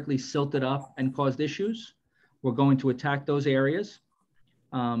historically silted up and caused issues. We're going to attack those areas.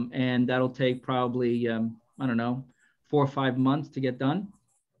 And that'll take probably, I don't know, 4 or 5 months to get done.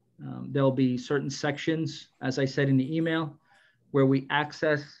 There'll be certain sections, as I said in the email, where we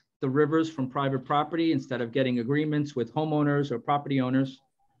access the rivers from private property instead of getting agreements with homeowners or property owners.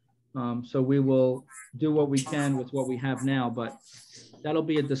 So we will do what we can with what we have now, but that'll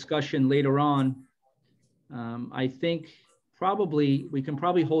be a discussion later on. I think probably we can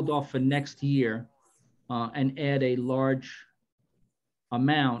probably hold off for next year and add a large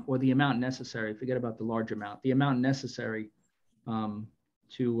amount, or the amount necessary, forget about the large amount, the amount necessary to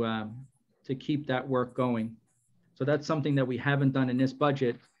keep that work going. So that's something that we haven't done in this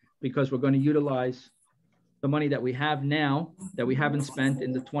budget, because we're going to utilize the money that we have now that we haven't spent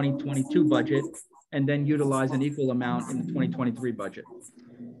in the 2022 budget, and then utilize an equal amount in the 2023 budget.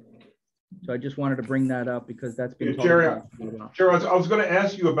 So I just wanted to bring that up because that's been Jerry, I was going to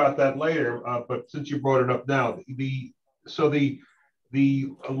ask you about that later, but since you brought it up now, the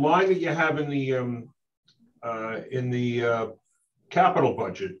line that you have in the capital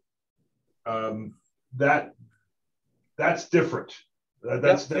budget, that's different.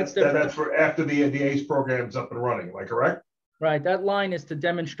 That's for after the ACE program's up and running. Am I correct? Right. That line is to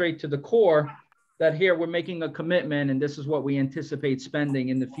demonstrate to the Corps that here we're making a commitment, and this is what we anticipate spending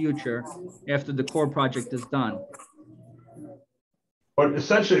in the future after the core project is done. But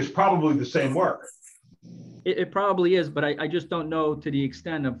essentially, it's probably the same work. It probably is, but I just don't know to the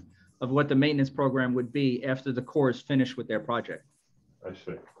extent of what the maintenance program would be after the Corps is finished with their project. I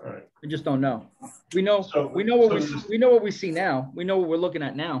see. All right. We just don't know. We know what we see now. We know what we're looking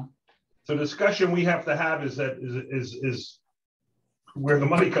at now. So the discussion we have to have is where the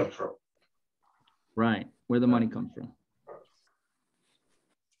money comes from. Right, where the money comes from.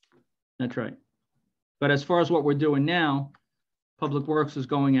 That's right. But as far as what we're doing now, Public Works is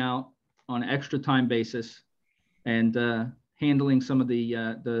going out on an extra time basis and handling some of the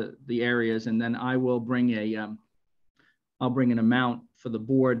areas, and then I will bring I'll bring an amount for the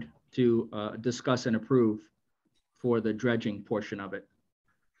board to discuss and approve for the dredging portion of it.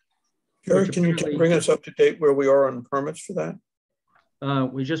 Jerry, can you bring us up to date where we are on permits for that?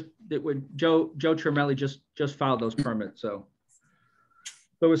 Joe Tremelli just filed those permits, so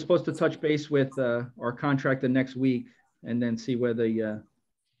we're supposed to touch base with our contractor next week, and then see where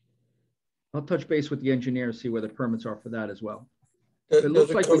I'll touch base with the engineer, see where the permits are for that as well. It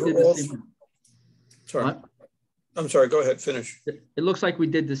looks like we did the same. Sorry, what? I'm sorry. Go ahead. Finish. It looks like we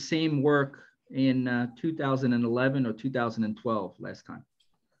did the same work in 2011 or 2012 last time.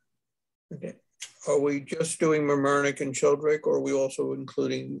 Okay. Are we just doing Mamaroneck and Sheldrake, or are we also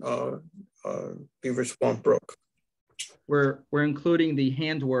including Beaver Swamp Brook? We're including the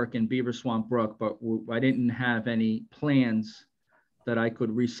handwork in Beaver Swamp Brook, but I didn't have any plans that I could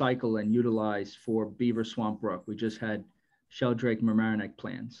recycle and utilize for Beaver Swamp Brook. We just had Sheldrake Mamaroneck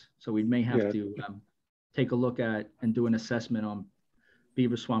plans. So we may have to take a look at and do an assessment on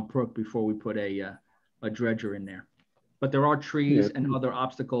Beaver Swamp Brook before we put a dredger in there. But there are trees and other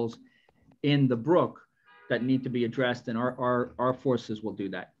obstacles in the brook that need to be addressed, and our forces will do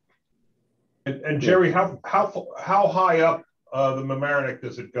that. And Jerry, how high up the Mamaroneck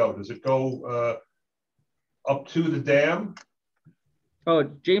does it go? Does it go up to the dam? Oh,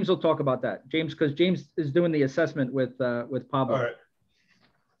 James will talk about that. James, because James is doing the assessment with Pablo. All right.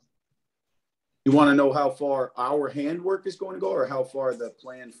 You want to know how far our handwork is going to go, or how far the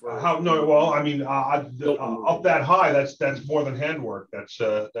plan for? No, well, I mean, up that high, that's more than handwork. That's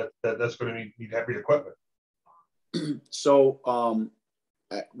going to need heavy equipment. So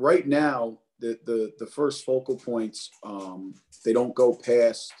right now, the first focal points, they don't go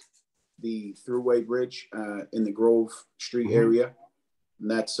past the thruway bridge in the Grove Street area,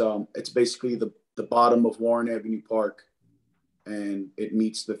 and that's it's basically the bottom of Warren Avenue Park, and it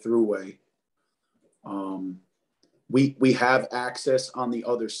meets the thruway. We have access on the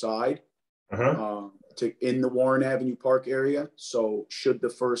other side to in the Warren Avenue Park area. So should the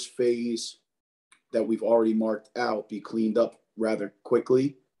first phase that we've already marked out be cleaned up rather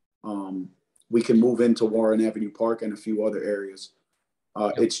quickly, we can move into Warren Avenue Park and a few other areas.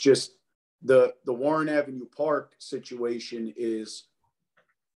 It's just the Warren Avenue Park situation is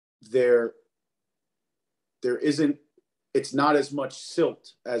there isn't, it's not as much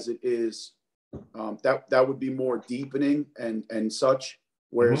silt as it is. That would be more deepening and such.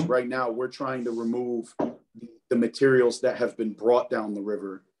 Whereas right now we're trying to remove the materials that have been brought down the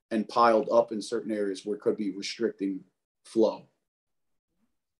river and piled up in certain areas where it could be restricting flow.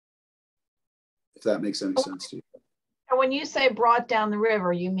 If that makes any sense to you. And when you say brought down the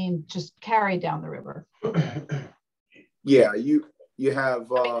river, you mean just carried down the river? Yeah, you have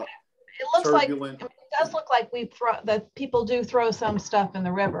it looks turbulent. like, it does look like that people do throw some stuff in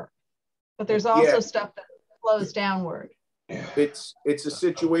the river, but there's also stuff that flows downward. It's a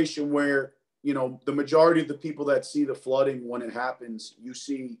situation where, you know, the majority of the people that see the flooding when it happens, you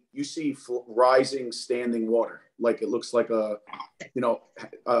see rising standing water. Like it looks like a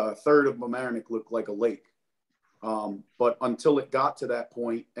third of Mamaroneck looked like a lake. But until it got to that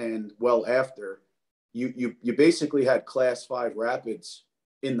point, and well after, you basically had class 5 rapids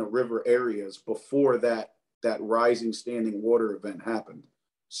in the river areas before that rising standing water event happened.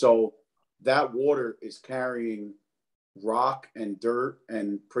 So that water is carrying rock and dirt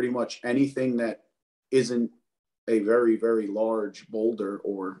and pretty much anything that isn't a very, very large boulder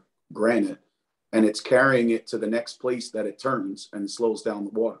or granite, and it's carrying it to the next place that it turns and slows down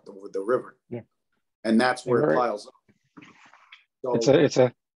the water, the river. Yeah. And that's where it piles up.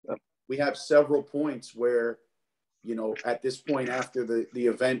 So we have several points where, you know, at this point after the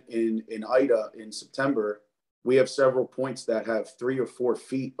event in Ida in September, we have several points that have 3 or 4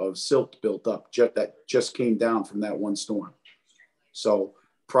 feet of silt built up that just came down from that one storm. So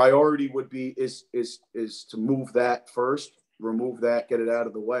priority would be is to move that first, remove that, get it out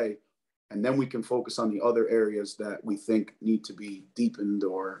of the way, and then we can focus on the other areas that we think need to be deepened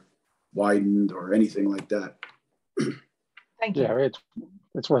or widened or anything like that. Thank you. Yeah,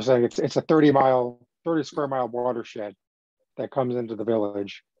 it's worth saying it's a 30 square mile watershed that comes into the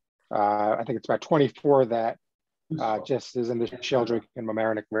village. I think it's about 24 that just is in the Sheldrick and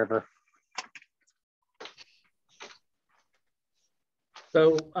Mamaroneck River.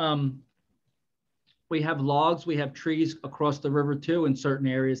 So we have logs, we have trees across the river too in certain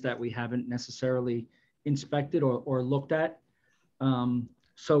areas that we haven't necessarily inspected or looked at.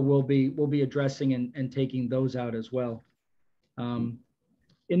 So we'll be addressing and taking those out as well.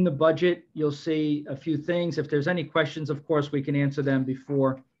 In the budget, you'll see a few things. If there's any questions, of course, we can answer them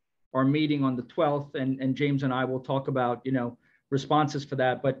before our meeting on the 12th, and James and I will talk about, you know, responses for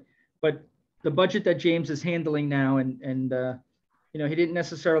that. But the budget that James is handling now, and you know, he didn't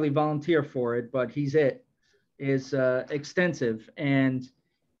necessarily volunteer for it, but is extensive, and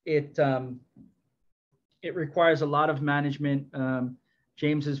it requires a lot of management.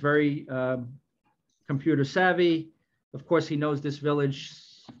 James is very computer savvy. Of course, he knows this village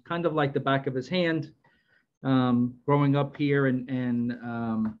kind of like the back of his hand, growing up here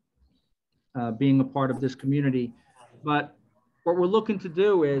and being a part of this community. But what we're looking to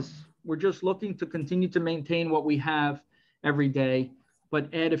do is we're just looking to continue to maintain what we have every day,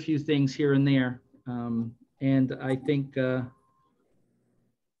 but add a few things here and there. And I think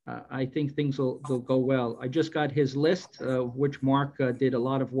things will go well. I just got his list, which Mark did a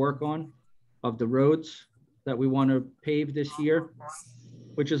lot of work on, of the roads that we want to pave this year,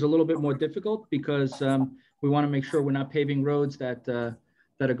 which is a little bit more difficult because we want to make sure we're not paving roads that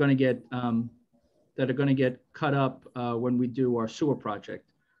are going to get cut up when we do our sewer project.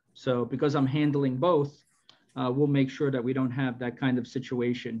 So because I'm handling both, we'll make sure that we don't have that kind of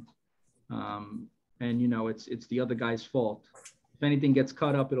situation. And you know, it's the other guy's fault. If anything gets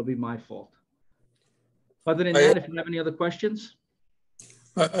cut up, it'll be my fault. Other than that, if you have any other questions.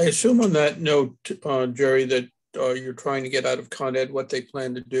 I assume on that note, Jerry, that you're trying to get out of Con Ed what they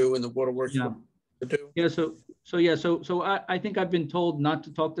plan to do and the waterworks to do. Yeah. So I think I've been told not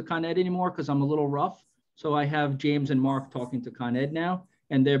to talk to Con Ed anymore because I'm a little rough. So I have James and Mark talking to Con Ed now,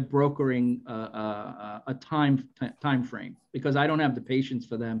 and they're brokering a time frame because I don't have the patience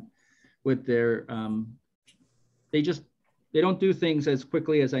for them with their they don't do things as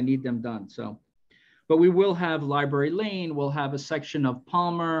quickly as I need them done. So, but we will have Library Lane. We'll have a section of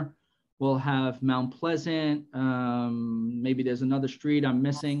Palmer. We'll have Mount Pleasant. Maybe there's another street I'm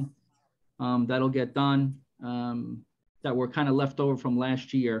missing that'll get done that were kind of left over from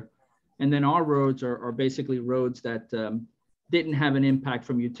last year. And then our roads are basically roads that didn't have an impact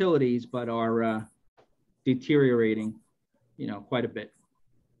from utilities, but are deteriorating, you know, quite a bit.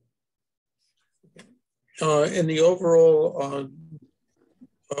 In the overall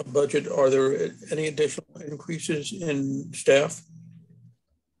budget, are there any additional increases in staff?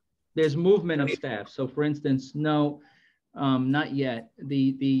 There's movement of staff. So for instance, no, not yet.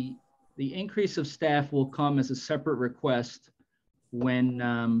 The increase of staff will come as a separate request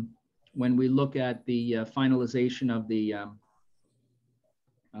when when we look at the finalization of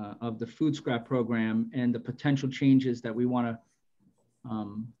the food scrap program and the potential changes that we want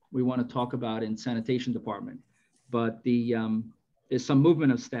to talk about in sanitation department. But there's some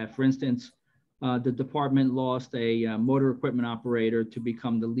movement of staff. For instance, the department lost a motor equipment operator to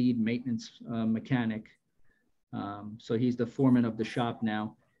become the lead maintenance mechanic. So he's the foreman of the shop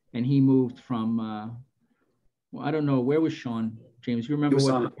now, and he moved from well, I don't know, where was Sean? James, you remember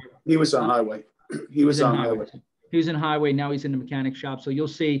he was on highway. He was on highway. He was in highway. Now he's in the mechanic shop. So you'll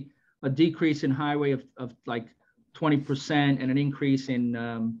see a decrease in highway of like 20% and an increase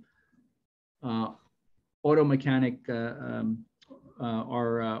in auto mechanic,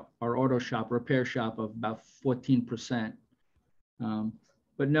 our auto shop, repair shop of about 14%.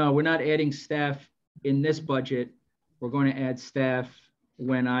 But no, we're not adding staff in this budget. We're going to add staff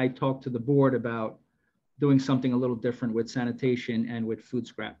when I talk to the board about doing something a little different with sanitation and with food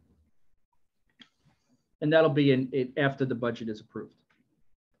scrap. And that'll be in it after the budget is approved.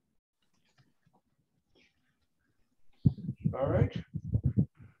 All right.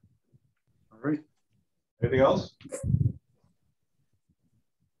 All right. Anything else?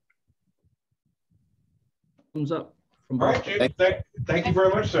 Thumbs up. All right, Chief. Thank you very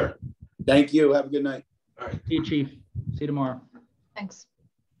much, sir. Thank you. Have a good night. All right. See you, Chief. See you tomorrow. Thanks.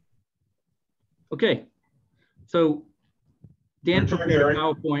 Okay. So Dan prepared a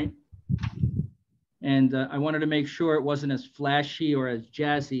PowerPoint, and I wanted to make sure it wasn't as flashy or as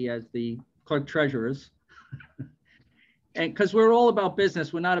jazzy as the clerk treasurer's. And because we're all about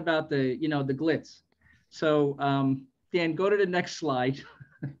business, we're not about the, you know, the glitz. So Dan, go to the next slide.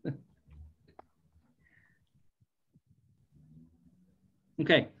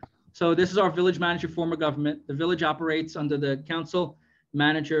 Okay, so this is our village manager form of government. The village operates under the council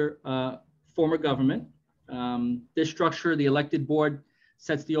manager form of government. This structure, the elected board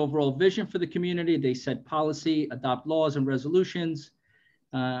sets the overall vision for the community. They set policy, adopt laws and resolutions.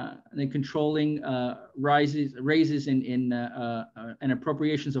 And then controlling raises and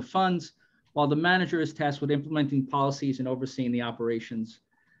appropriations of funds, while the manager is tasked with implementing policies and overseeing the operations.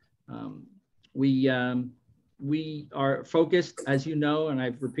 We are focused, as you know, and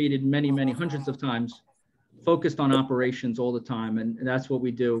I've repeated many hundreds of times, focused on operations all the time, and that's what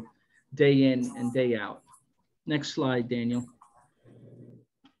we do day in and day out. Next slide, Daniel.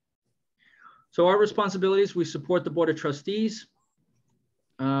 So our responsibilities: we support the Board of Trustees.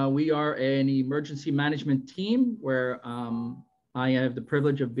 We are an emergency management team where I have the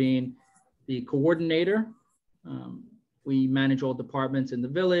privilege of being the coordinator. We manage all departments in the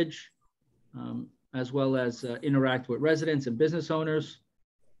village, as well as interact with residents and business owners.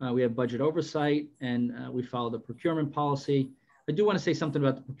 We have budget oversight, and we follow the procurement policy. I do want to say something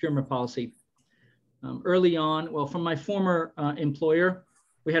about the procurement policy. Early on, well, from my former employer,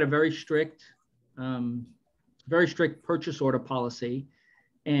 we had a very strict purchase order policy.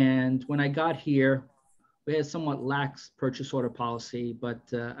 And when I got here, we had somewhat lax purchase order policy, but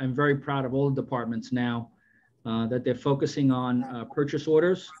I'm very proud of all the departments now that they're focusing on purchase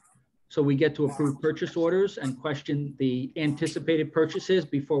orders. So we get to approve purchase orders and question the anticipated purchases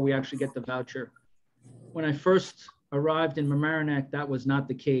before we actually get the voucher. When I first arrived in Mamaroneck, that was not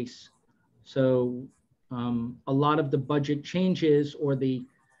the case. So a lot of the budget changes or the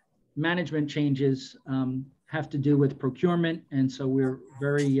management changes have to do with procurement, and so we're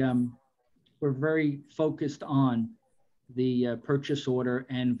very focused on the purchase order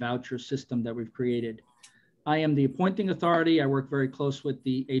and voucher system that we've created. I am the appointing authority. I work very close with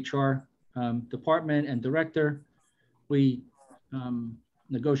the HR department and director. We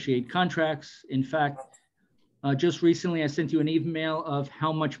negotiate contracts. In fact, just recently I sent you an email of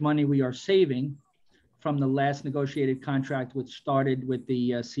how much money we are saving from the last negotiated contract, which started with the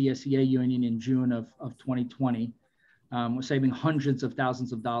CSEA union in June of 2020. We're saving hundreds of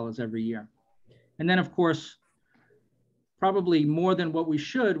thousands of dollars every year. And then, of course, probably more than what we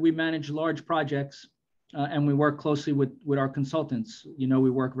should, we manage large projects and we work closely with our consultants. You know,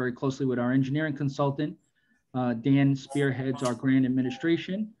 we work very closely with our engineering consultant. Dan spearheads our grant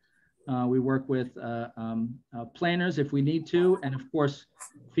administration. We work with planners if we need to, and of course,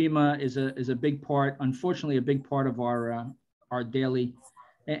 FEMA is a big part. Unfortunately, a big part of our daily.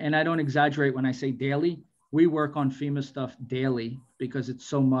 And I don't exaggerate when I say daily. We work on FEMA stuff daily because it's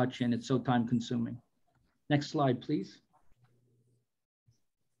so much and it's so time consuming. Next slide, please.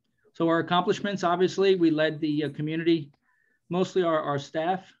 So our accomplishments: obviously, we led the community, mostly our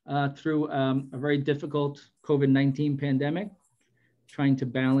staff, through a very difficult COVID-19 pandemic, trying to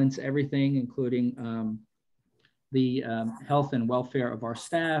balance everything, including the health and welfare of our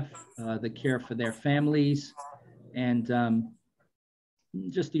staff, the care for their families, and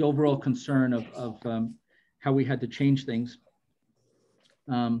just the overall concern of how we had to change things.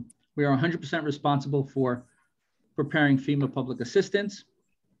 We are 100% responsible for preparing FEMA public assistance.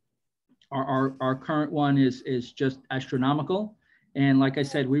 Our current one is just astronomical. And like I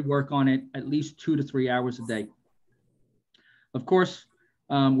said, we work on it at least 2 to 3 hours a day. Of course,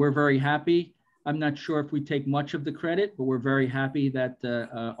 we're very happy. I'm not sure if we take much of the credit, but we're very happy that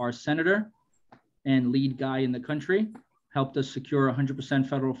our senator and lead guy in the country helped us secure 100%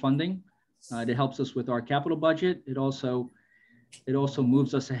 federal funding. It helps us with our capital budget. It also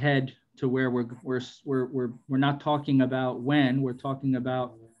moves us ahead to where we're not talking about when, we're talking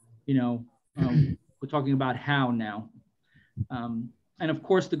about, we're talking about how now. And of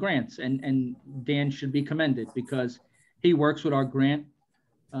course the grants, and Dan should be commended because he works with our grant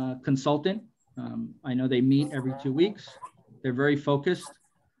consultant. I know they meet every 2 weeks. They're very focused.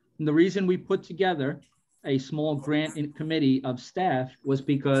 And the reason we put together a small grant committee of staff was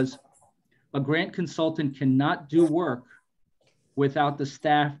because a grant consultant cannot do work without the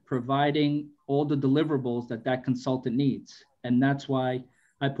staff providing all the deliverables that consultant needs. And that's why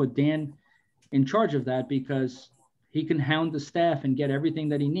I put Dan in charge of that, because he can hound the staff and get everything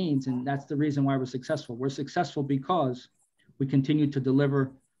that he needs. And that's the reason why we're successful. We're successful because we continue to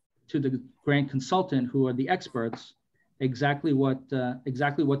deliver to the grant consultant, who are the experts, exactly what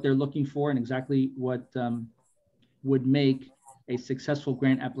they're looking for and exactly what would make a successful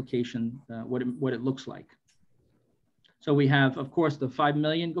grant application, what it looks like. So we have, of course, the 5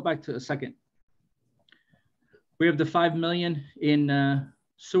 million. Go back to a second. We have the 5 million in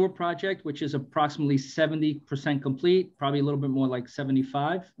sewer project, which is approximately 70% complete, probably a little bit more like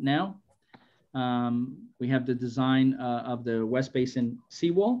 75 now. We have the design of the West Basin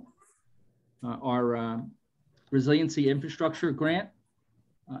seawall, our resiliency infrastructure grant,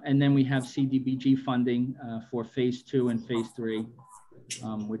 and then we have CDBG funding for phase 2 and phase 3,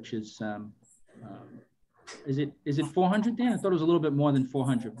 which is it 400, Dan? I thought it was a little bit more than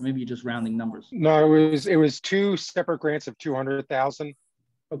 400. Maybe you're just rounding numbers. No, it was 2 separate grants of 200,000.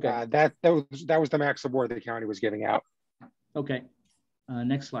 Okay. That was the max award the county was giving out. Okay.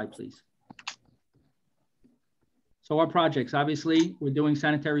 Next slide, please. So our projects, obviously, we're doing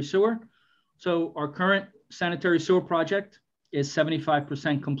sanitary sewer. So our current sanitary sewer project is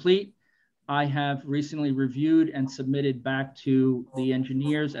 75% complete. I have recently reviewed and submitted back to the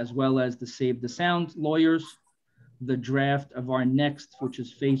engineers as well as the Save the Sound lawyers the draft of our next, which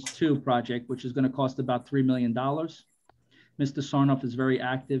is phase 2 project, which is going to cost about $3 million. Mr. Sarnoff is very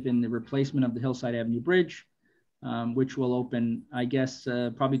active in the replacement of the Hillside Avenue Bridge, which will open, I guess,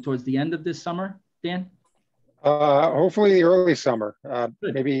 probably towards the end of this summer, Dan? Hopefully the early summer,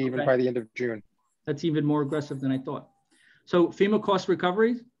 maybe even by the end of June. That's even more aggressive than I thought. So FEMA cost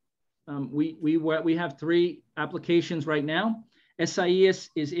recoveries, we have 3 applications right now.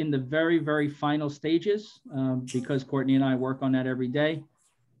 SIES is in the very, very final stages because Courtney and I work on that every day.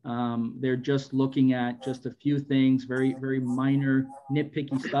 They're just looking at just a few things, very, very minor,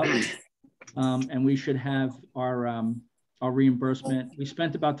 nitpicky stuff. And we should have our reimbursement. We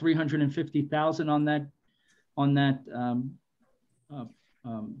spent about $350,000 on that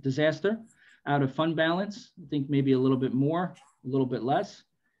disaster out of fund balance. I think maybe a little bit more, a little bit less.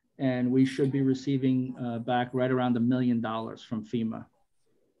 And we should be receiving back right around $1 million from FEMA.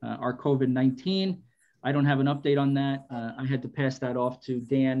 Our COVID-19, I don't have an update on that. I had to pass that off to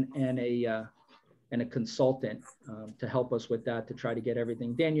Dan and a consultant to help us with that, to try to get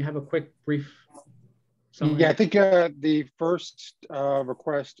everything. Dan, you have a quick brief summary? Yeah, I think the first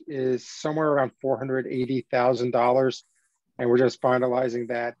request is somewhere around $480,000, and we're just finalizing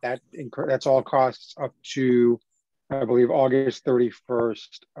that. That's all costs up to, I believe, August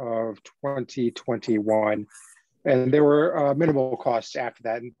 31st of 2021. And there were minimal costs after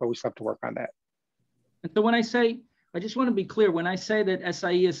that, but we still have to work on that. And so when I say, I just want to be clear, when I say that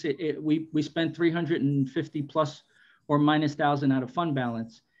SIES, we spent 350 plus or minus thousand out of fund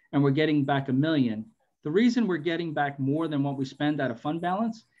balance, and we're getting back $1 million. The reason we're getting back more than what we spend out of fund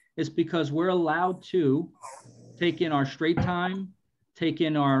balance is because we're allowed to take in our straight time, take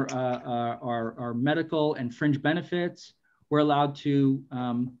in our medical and fringe benefits. We're allowed to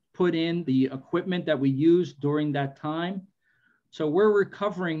put in the equipment that we used during that time. So we're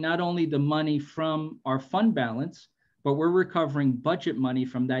recovering not only the money from our fund balance, but we're recovering budget money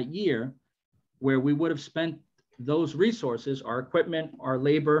from that year where we would have spent those resources, our equipment, our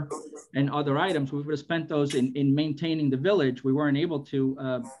labor, and other items. We would have spent those in maintaining the village. We weren't able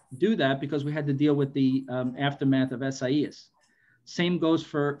to do that because we had to deal with the aftermath of SIES. Same goes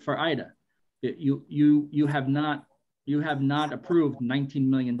for IDA. You have not approved $19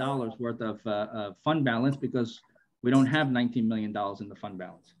 million worth of fund balance because We don't have $19 million in the fund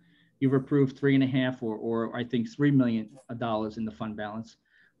balance. You've approved 3.5 or I think $3 million in the fund balance,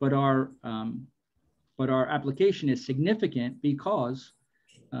 but our application is significant because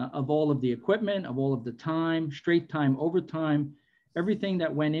of all of the equipment, of all of the time, straight time, overtime, everything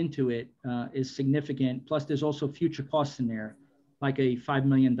that went into it is significant. Plus, there's also future costs in there, like a $5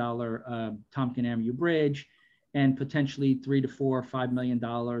 million Tompkin Avenue Bridge, and potentially $3 to $4 or $5 million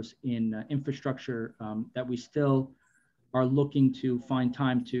in infrastructure that we still are looking to find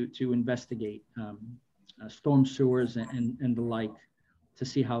time to investigate, storm sewers and the like, to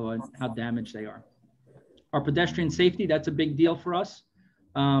see how damaged they are. Our pedestrian safety, that's a big deal for us.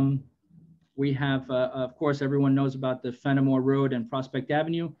 We have, of course, everyone knows about the Fenimore Road and Prospect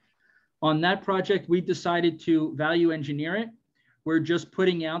Avenue. On that project, we decided to value engineer it. We're just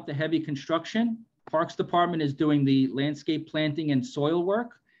putting out the heavy construction. Parks Department is doing the landscape planting and soil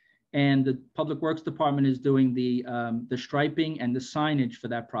work, and the Public Works Department is doing the striping and the signage for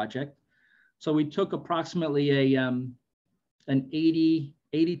that project. So we took approximately an $80,000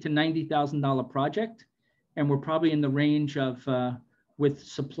 to $90,000 project, and we're probably in the range of, with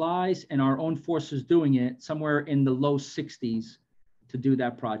supplies and our own forces doing it, somewhere in the low 60s to do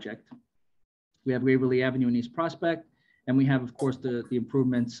that project. We have Waverly Avenue in East Prospect, and we have, of course, the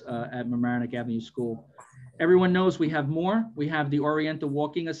improvements at Mamaroneck Avenue School. Everyone knows we have more. We have the Oriental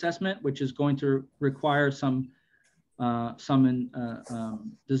Walking Assessment, which is going to require some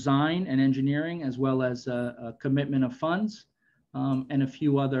design and engineering, as well as a commitment of funds, and a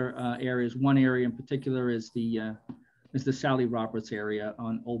few other areas. One area in particular is the Sally Roberts area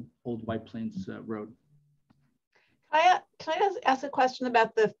on Old White Plains Road. Can I ask a question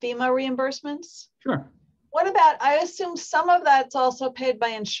about the FEMA reimbursements? Sure. What about, I assume some of that's also paid by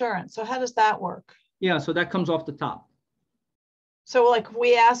insurance. So how does that work? Yeah, so that comes off the top. So like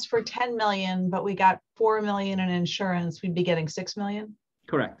we asked for 10 million, but we got 4 million in insurance, we'd be getting 6 million?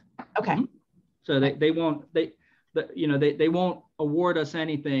 Correct. Okay. Mm-hmm. So they won't award us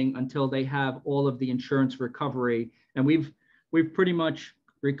anything until they have all of the insurance recovery. And we've pretty much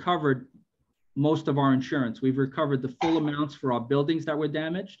recovered most of our insurance. We've recovered the full amounts for our buildings that were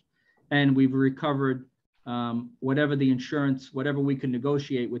damaged, and we've recovered whatever the insurance, whatever we can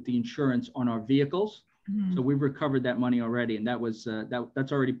negotiate with the insurance on our vehicles. Mm-hmm. So we've recovered that money already, and that was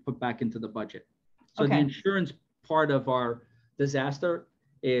that's already put back into the budget. So okay. The insurance part of our disaster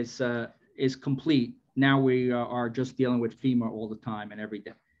is complete. Now we are just dealing with FEMA all the time and every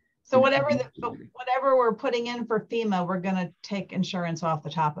day. So whatever we're putting in for FEMA, we're going to take insurance off the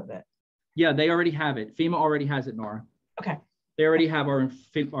top of it. Yeah, they already have it. FEMA already has it, Nora. Okay. They already have our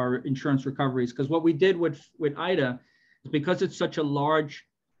insurance recoveries, because what we did with Ida is, because it's such a large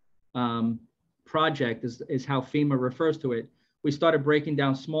project, is how FEMA refers to it. We started breaking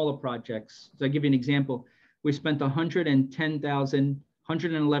down smaller projects. So I'll give you an example. We spent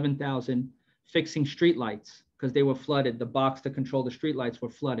 $111,000 fixing streetlights because they were flooded. The box to control the streetlights were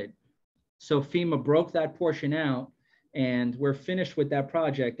flooded. So FEMA broke that portion out, and we're finished with that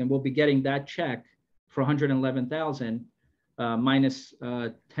project, and we'll be getting that check for $111,000 minus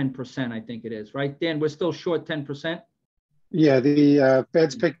 10%, I think it is, right? Dan, we're still short 10%? Yeah, the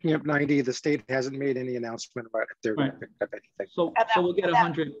Fed's picking up 90. The state hasn't made any announcement about if they're going to pick up anything. So we'll get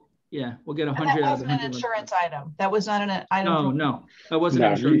 100. Yeah, we'll get 100. That wasn't an insurance item. That was not an item. No, that wasn't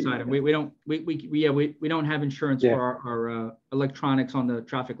an insurance item. We don't have insurance for our electronics on the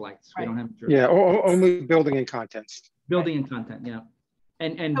traffic lights. Right. We don't have insurance. Yeah, only building and contents. Building and content, yeah,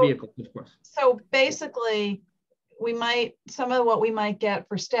 and vehicles, of course. So basically, some of what we might get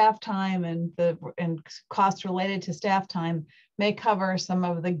for staff time and costs related to staff time may cover some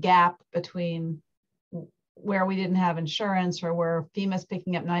of the gap between where we didn't have insurance, or where FEMA's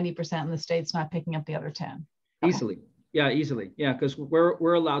picking up 90% and the state's not picking up the other 10. Easily. Yeah, easily. Yeah, because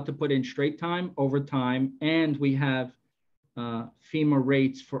we're allowed to put in straight time, overtime, and we have FEMA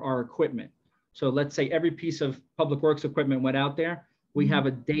rates for our equipment. So let's say every piece of Public Works equipment went out there, we have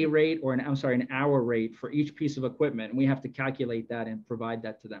a day rate, or an hour rate for each piece of equipment, and we have to calculate that and provide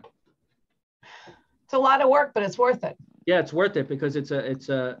that to them. It's a lot of work, but it's worth it. Yeah, it's worth it, because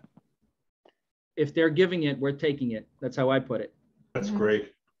if they're giving it, we're taking it. That's how I put it. That's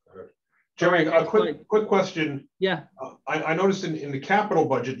great. Jerry, a quick question. Yeah. I noticed in the capital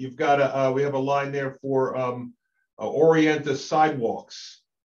budget, you've got we have a line there for orient the sidewalks.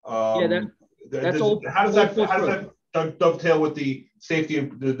 Yeah, that's old. How does that dovetail with the safety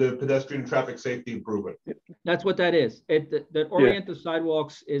and the pedestrian traffic safety improvement? That's what that is. The orient the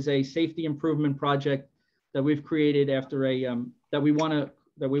sidewalks is a safety improvement project that we've created after that we want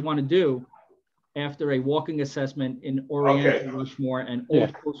to do after a walking assessment in Orient, Rushmore, and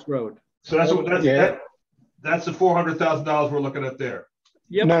Old Coast Road. So that's That's the $400,000 we're looking at there.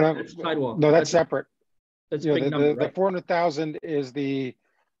 Yep. No, That's sidewalk. no, that's separate. That's You a know, big the, number, the right? 400,000 is the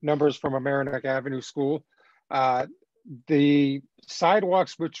numbers from Amerenik Avenue School. The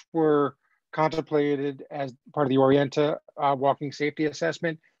sidewalks, which were contemplated as part of the Orienta walking safety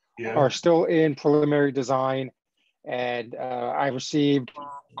assessment, are still in preliminary design. And I received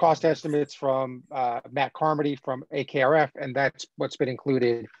cost estimates from Matt Carmody from AKRF, and that's what's been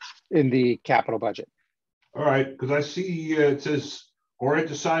included in the capital budget. All right, because I see it says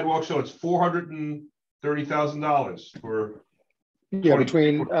Orienta sidewalk, so it's $430,000 for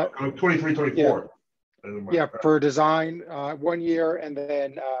between 23, 24. Yeah, for design 1 year and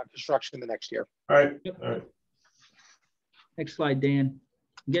then construction the next year. All right. Yep. All right. Next slide, Dan.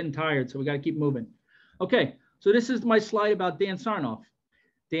 I'm getting tired, so we got to keep moving. Okay, so this is my slide about Dan Sarnoff.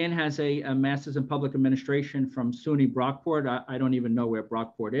 Dan has a master's in public administration from SUNY Brockport. I don't even know where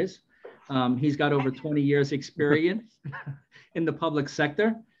Brockport is. He's got over 20 years experience in the public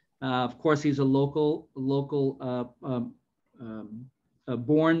sector. Of course, he's a local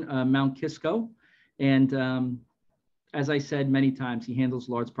born Mount Kisco. And as I said many times, he handles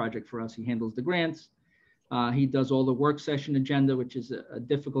large project for us. He handles the grants. He does all the work session agenda, which is a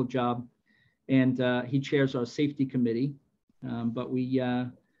difficult job. And he chairs our safety committee. But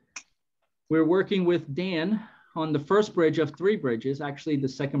we're working with Dan on the first bridge of 3 bridges. Actually, the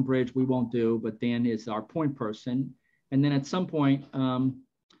second bridge we won't do, but Dan is our point person. And then at some point,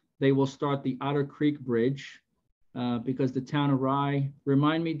 they will start the Otter Creek Bridge because the town of Rye,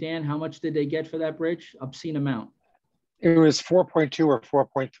 remind me, Dan, how much did they get for that bridge? Obscene amount. It was 4.2 or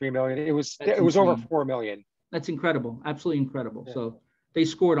 4.3 million. It was over 4 million. That's incredible, absolutely incredible. Yeah. So they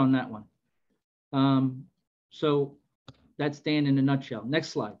scored on that one. So that's Dan in a nutshell. Next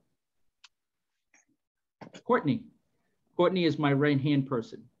slide. Courtney. Courtney is my right-hand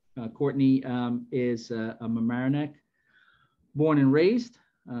person. Courtney is a Mamaroneck, born and raised.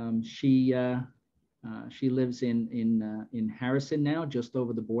 She lives in Harrison now, just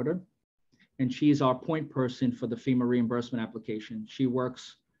over the border. And she's our point person for the FEMA reimbursement application. She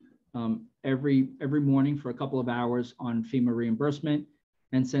works every morning for a couple of hours on FEMA reimbursement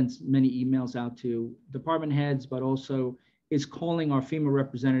and sends many emails out to department heads, but also is calling our FEMA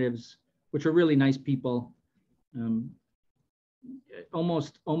representatives, which are really nice people,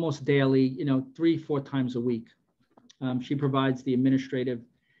 almost daily, 3-4 times a week. She provides the administrative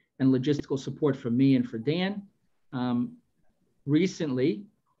and logistical support for me and for Dan. Recently,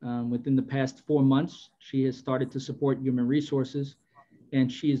 within the past 4 months, she has started to support human resources, and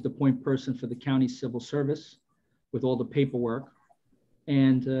she is the point person for the county civil service with all the paperwork.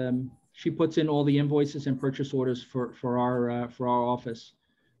 And she puts in all the invoices and purchase orders for our office,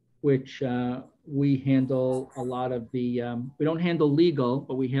 which we handle a lot of the, we don't handle legal,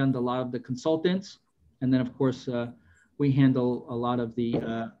 but we handle a lot of the consultants. And then of course, we handle a lot of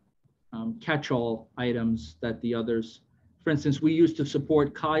the catch-all items that the others, for instance, we used to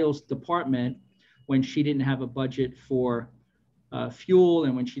support Kyle's department when she didn't have a budget for fuel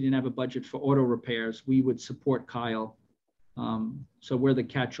and when she didn't have a budget for auto repairs, we would support Kyle. So we're the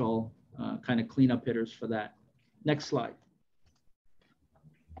catch-all kind of cleanup hitters for that. Next slide.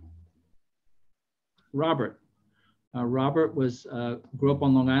 Robert. Robert grew up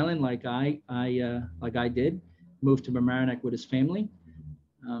on Long Island like I did, moved to Mamaroneck with his family.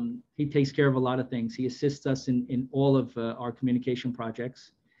 He takes care of a lot of things. He assists us in all of our communication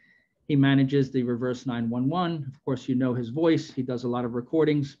projects. He manages the reverse 911. Of course, you know his voice. He does a lot of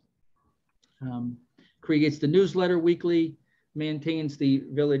recordings, creates the newsletter weekly, maintains the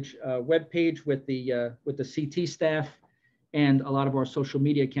village webpage with the CT staff and a lot of our social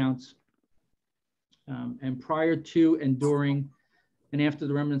media accounts. And prior to and during and after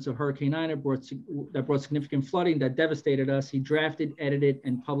the remnants of Hurricane Ida that brought significant flooding that devastated us, he drafted, edited,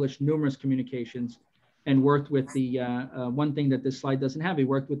 and published numerous communications and worked with the, one thing that this slide doesn't have, he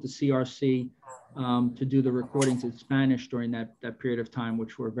worked with the CRC to do the recordings in Spanish during that period of time,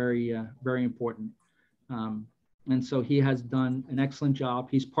 which were very, very important. And so he has done an excellent job.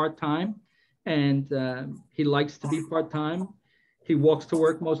 He's part-time and he likes to be part-time. He walks to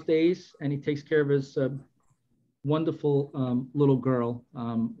work most days and he takes care of his wonderful little girl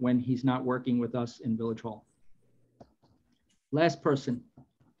when he's not working with us in Village Hall. Last person,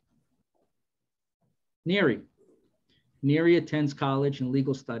 Neary. Neary attends college and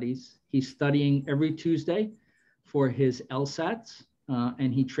legal studies. He's studying every Tuesday for his LSATs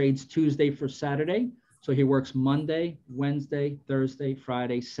and he trades Tuesday for Saturday. So he works Monday, Wednesday, Thursday,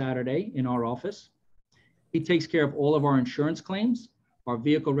 Friday, Saturday in our office. He takes care of all of our insurance claims, our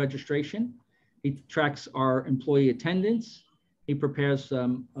vehicle registration. He tracks our employee attendance. He prepares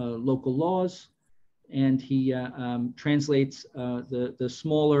local laws and he translates the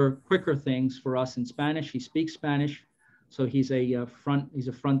smaller, quicker things for us in Spanish. He speaks Spanish, so he's a front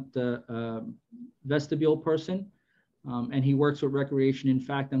vestibule person, and he works with recreation. In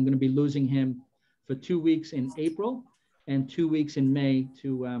fact, I'm going to be losing him for 2 weeks in April and 2 weeks in May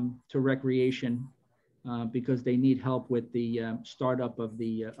to recreation because they need help with the startup of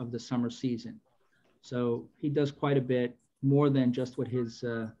the summer season. So he does quite a bit more than just what his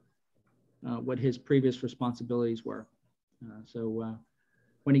previous responsibilities were. So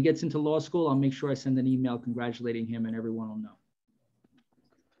when he gets into law school, I'll make sure I send an email congratulating him, and everyone will know.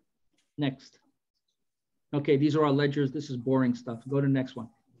 Next. Okay, these are our ledgers. This is boring stuff. Go to the next one.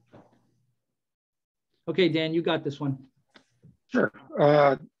 Okay, Dan, you got this one. Sure.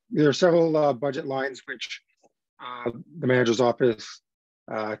 There are several budget lines which the manager's office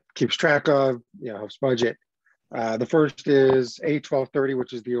keeps track of, helps budget. The first is A1230,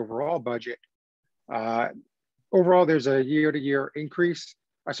 which is the overall budget. Overall, there's a year-to-year decrease.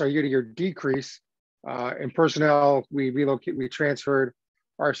 In personnel, we transferred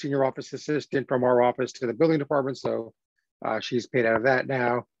our senior office assistant from our office to the building department, so she's paid out of that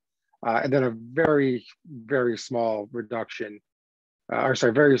now. And then a very, very small reduction,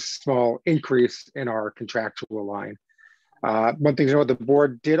 very small increase in our contractual line. One thing to note, the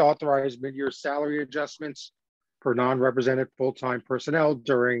board did authorize mid-year salary adjustments for non-represented full-time personnel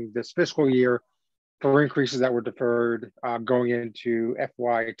during this fiscal year for increases that were deferred going into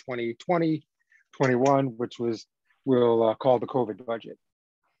FY 2020-21, which we'll call the COVID budget.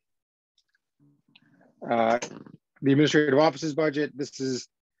 The administrative office's budget, this is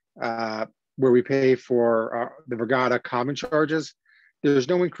where we pay for the Regatta common charges. There's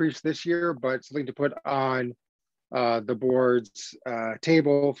no increase this year, but something to put on the board's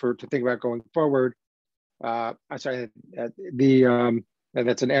table to think about going forward. I'm sorry, and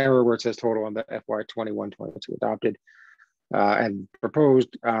that's an error where it says total on the FY 21-22 adopted and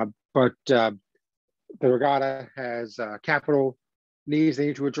proposed, but the Regatta has capital needs they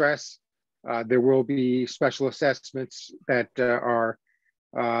need to address. There will be special assessments that are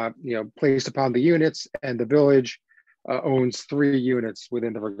placed upon the units, and the village owns 3 units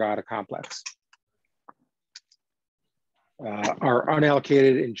within the Regatta complex. Our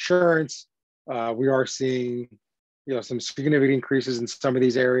unallocated insurance, we are seeing some significant increases in some of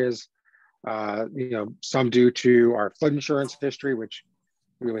these areas, some due to our flood insurance history, which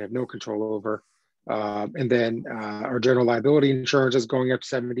we really have no control over. And then our general liability insurance is going up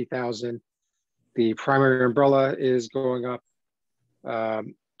 70,000. The primary umbrella is going up by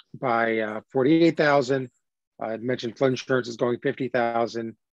 48,000. I mentioned flood insurance is going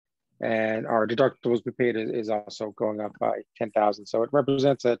 50,000, and our deductibles we paid is also going up by 10,000. So it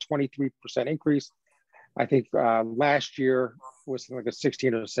represents a 23% increase. I think last year was like a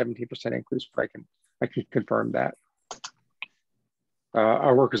 16 or 17% increase, but I can confirm that.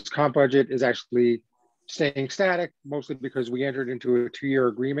 Our workers' comp budget is actually staying static, mostly because we entered into a 2-year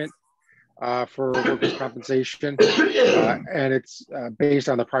agreement for workers' compensation, and it's based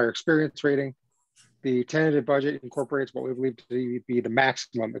on the prior experience rating. The tentative budget incorporates what we believe to be the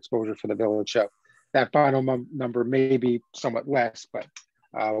maximum exposure for the village. So that final number may be somewhat less, but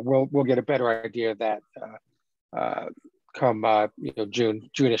we'll get a better idea of that come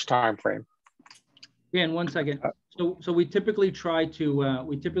June-ish timeframe. Yeah, and 1 second. So we typically try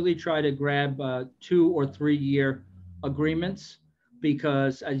to grab 2 or 3 year agreements,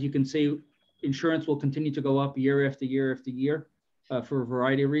 because as you can see, insurance will continue to go up year after year after year for a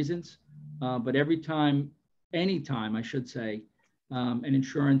variety of reasons. But anytime I should say, an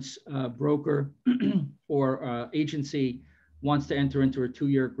insurance broker or agency wants to enter into a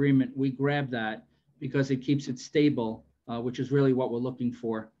 2-year agreement, we grab that because it keeps it stable, which is really what we're looking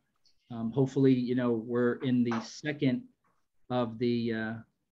for. Hopefully, we're in the second of the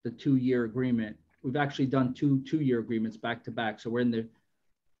 2-year agreement. We've actually done two 2-year agreements back to back. So we're in the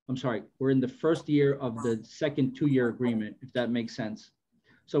first year of the second 2-year agreement, if that makes sense.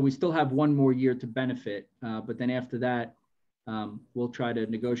 So we still have 1 more year to benefit, but then after that, we'll try to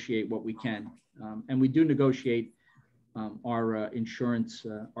negotiate what we can. And we do negotiate our insurance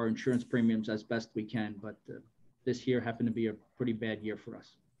premiums as best we can, but this year happened to be a pretty bad year for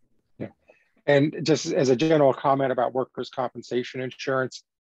us. Yeah, and just as a general comment about workers' compensation insurance,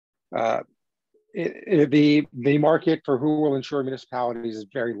 the market for who will insure municipalities is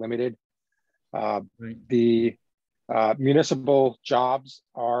very limited. Right. The municipal jobs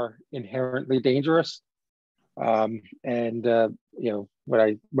are inherently dangerous, and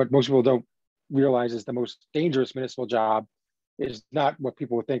what most people don't realize is the most dangerous municipal job is not what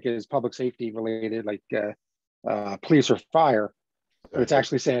people would think is public safety related, like police or fire, but it's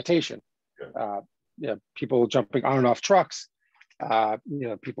actually sanitation. people jumping on and off trucks,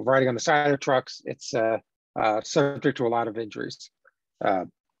 people riding on the side of trucks. It's subject to a lot of injuries.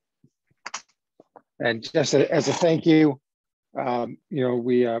 And just as a thank you, we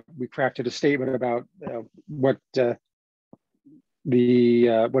crafted a statement about what we've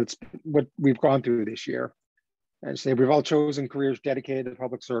gone through this year. And say we've all chosen careers dedicated to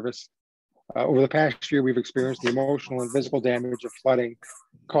public service. Over the past year, we've experienced the emotional and physical damage of flooding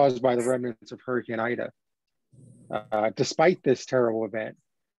caused by the remnants of Hurricane Ida. Despite this terrible event,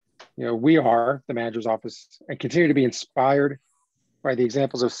 we are, the manager's office, and continue to be inspired by the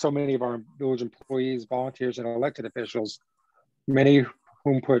examples of so many of our village employees, volunteers, and elected officials, many of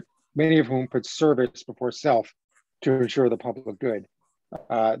whom put service before self to ensure the public good.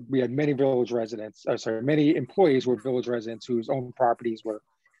 We had many many employees who were village residents whose own properties were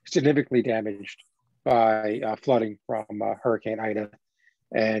significantly damaged by flooding from Hurricane Ida.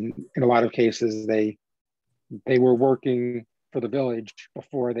 And in a lot of cases, they were working for the village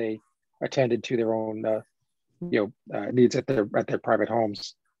before they attended to their own needs at their private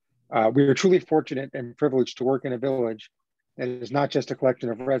homes. We are truly fortunate and privileged to work in a village that is not just a collection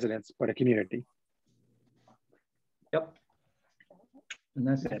of residents, but a community. Yep. And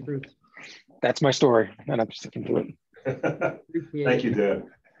that's the truth. That's my story, and I'm sticking to it. Thank you, Dan.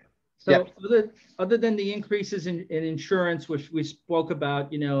 So other than the increases in insurance, which we spoke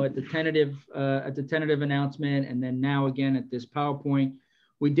about, at the tentative announcement, and then now again at this PowerPoint,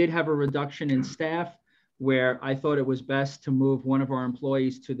 we did have a reduction in staff where I thought it was best to move one of our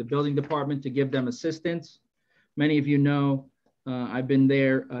employees to the building department to give them assistance. Many of you know, I've been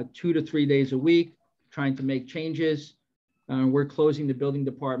there 2 to 3 days a week trying to make changes. We're closing the building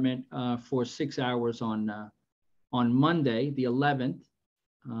department for 6 hours on Monday, the 11th,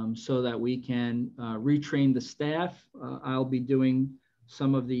 so that we can retrain the staff. I'll be doing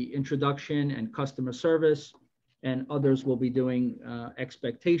some of the introduction and customer service, and others will be doing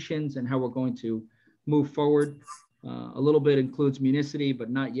expectations and how we're going to move forward. A little bit includes municity, but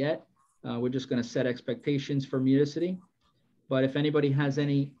not yet. We're just going to set expectations for municity. But if anybody has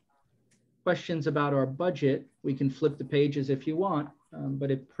any questions about our budget, we can flip the pages if you want,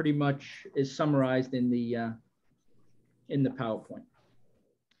 but it pretty much is summarized in the PowerPoint.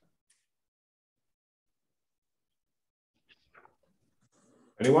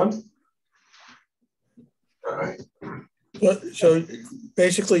 Anyone? All right. So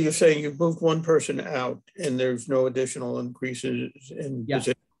basically you're saying you've moved one person out and there's no additional increases in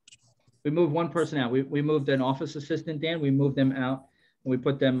positions? We moved one person out. We moved an office assistant, Dan. We moved them out and we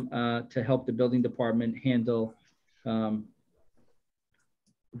put them to help the building department handle the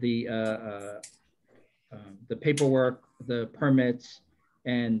paperwork, the permits,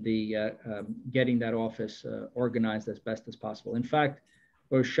 and the getting that office organized as best as possible. In fact,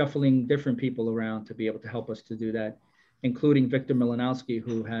 we're shuffling different people around to be able to help us to do that, including Victor Milanowski,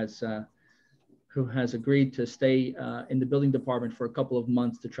 who has agreed to stay in the building department for a couple of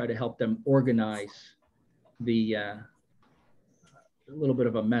months to try to help them organize the little bit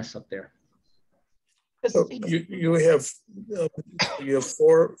of a mess up there. So you have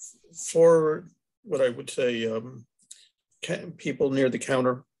four what I would say people near the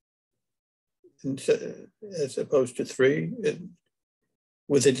counter, as opposed to 3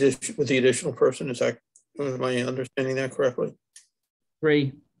 with the additional person. Am I understanding that correctly?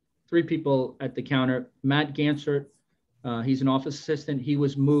 Three people at the counter. Matt Gansert, he's an office assistant. He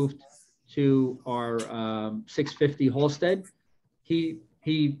was moved to our 650 Halstead. He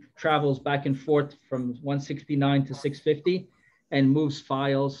travels back and forth from 169 to 650 and moves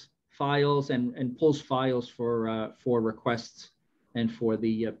files and pulls files for requests and for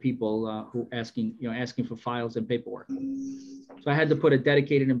the people who asking for files and paperwork. So I had to put a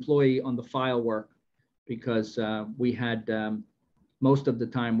dedicated employee on the file work because we had most of the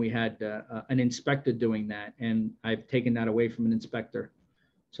time we had an inspector doing that, and I've taken that away from an inspector.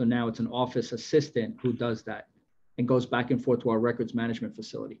 So now it's an office assistant who does that and goes back and forth to our records management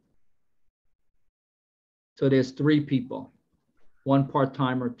facility. So there's 3 people, 1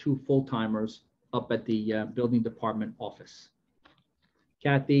 part-timer, 2 full-timers up at the building department office.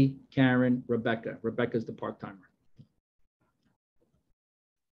 Kathy, Karen, Rebecca. Rebecca's the part-timer.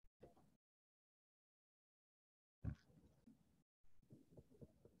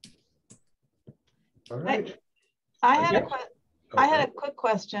 All right. I had a quick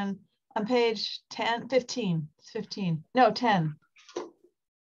question on page 10.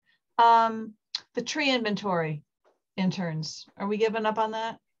 The tree inventory interns, are we giving up on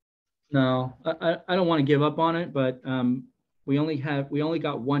that? No, I don't want to give up on it, but we only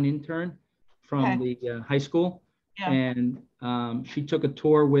got 1 intern from the high school, and she took a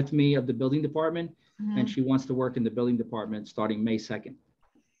tour with me of the building department, and she wants to work in the building department starting May 2nd.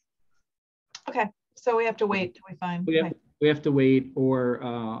 Okay, so we have to wait till we find. We have to wait,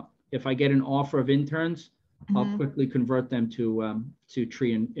 or if I get an offer of interns, I'll quickly convert them to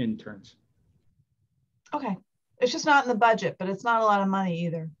tree interns. Okay, it's just not in the budget, but it's not a lot of money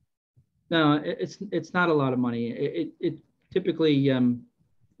either. No, it's not a lot of money. It typically,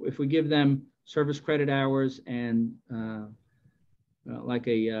 if we give them service credit hours and like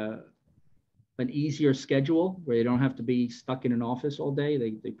an easier schedule where they don't have to be stuck in an office all day,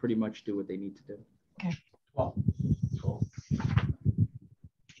 they pretty much do what they need to do. Okay. Well,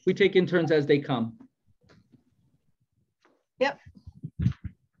 We take interns as they come. Yep.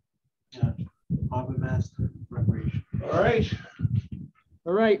 Harbor Master Recreation. All right.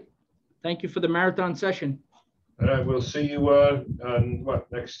 All right. Thank you for the marathon session. And I will see you on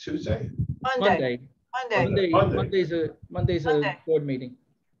what, next Tuesday? Monday. Monday's a board meeting.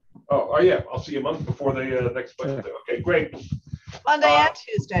 Oh, yeah, I'll see you a month before the next budget. Okay, great. Monday and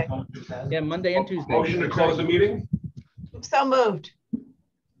Tuesday. Yeah, Monday and Tuesday. Motion to close the meeting? So moved.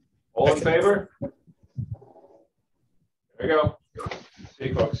 All in favor? There you go. See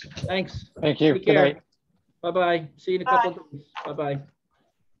you, folks. Thanks. Thank you. Take Good care. night. Bye-bye. See you in a couple of days. Bye-bye.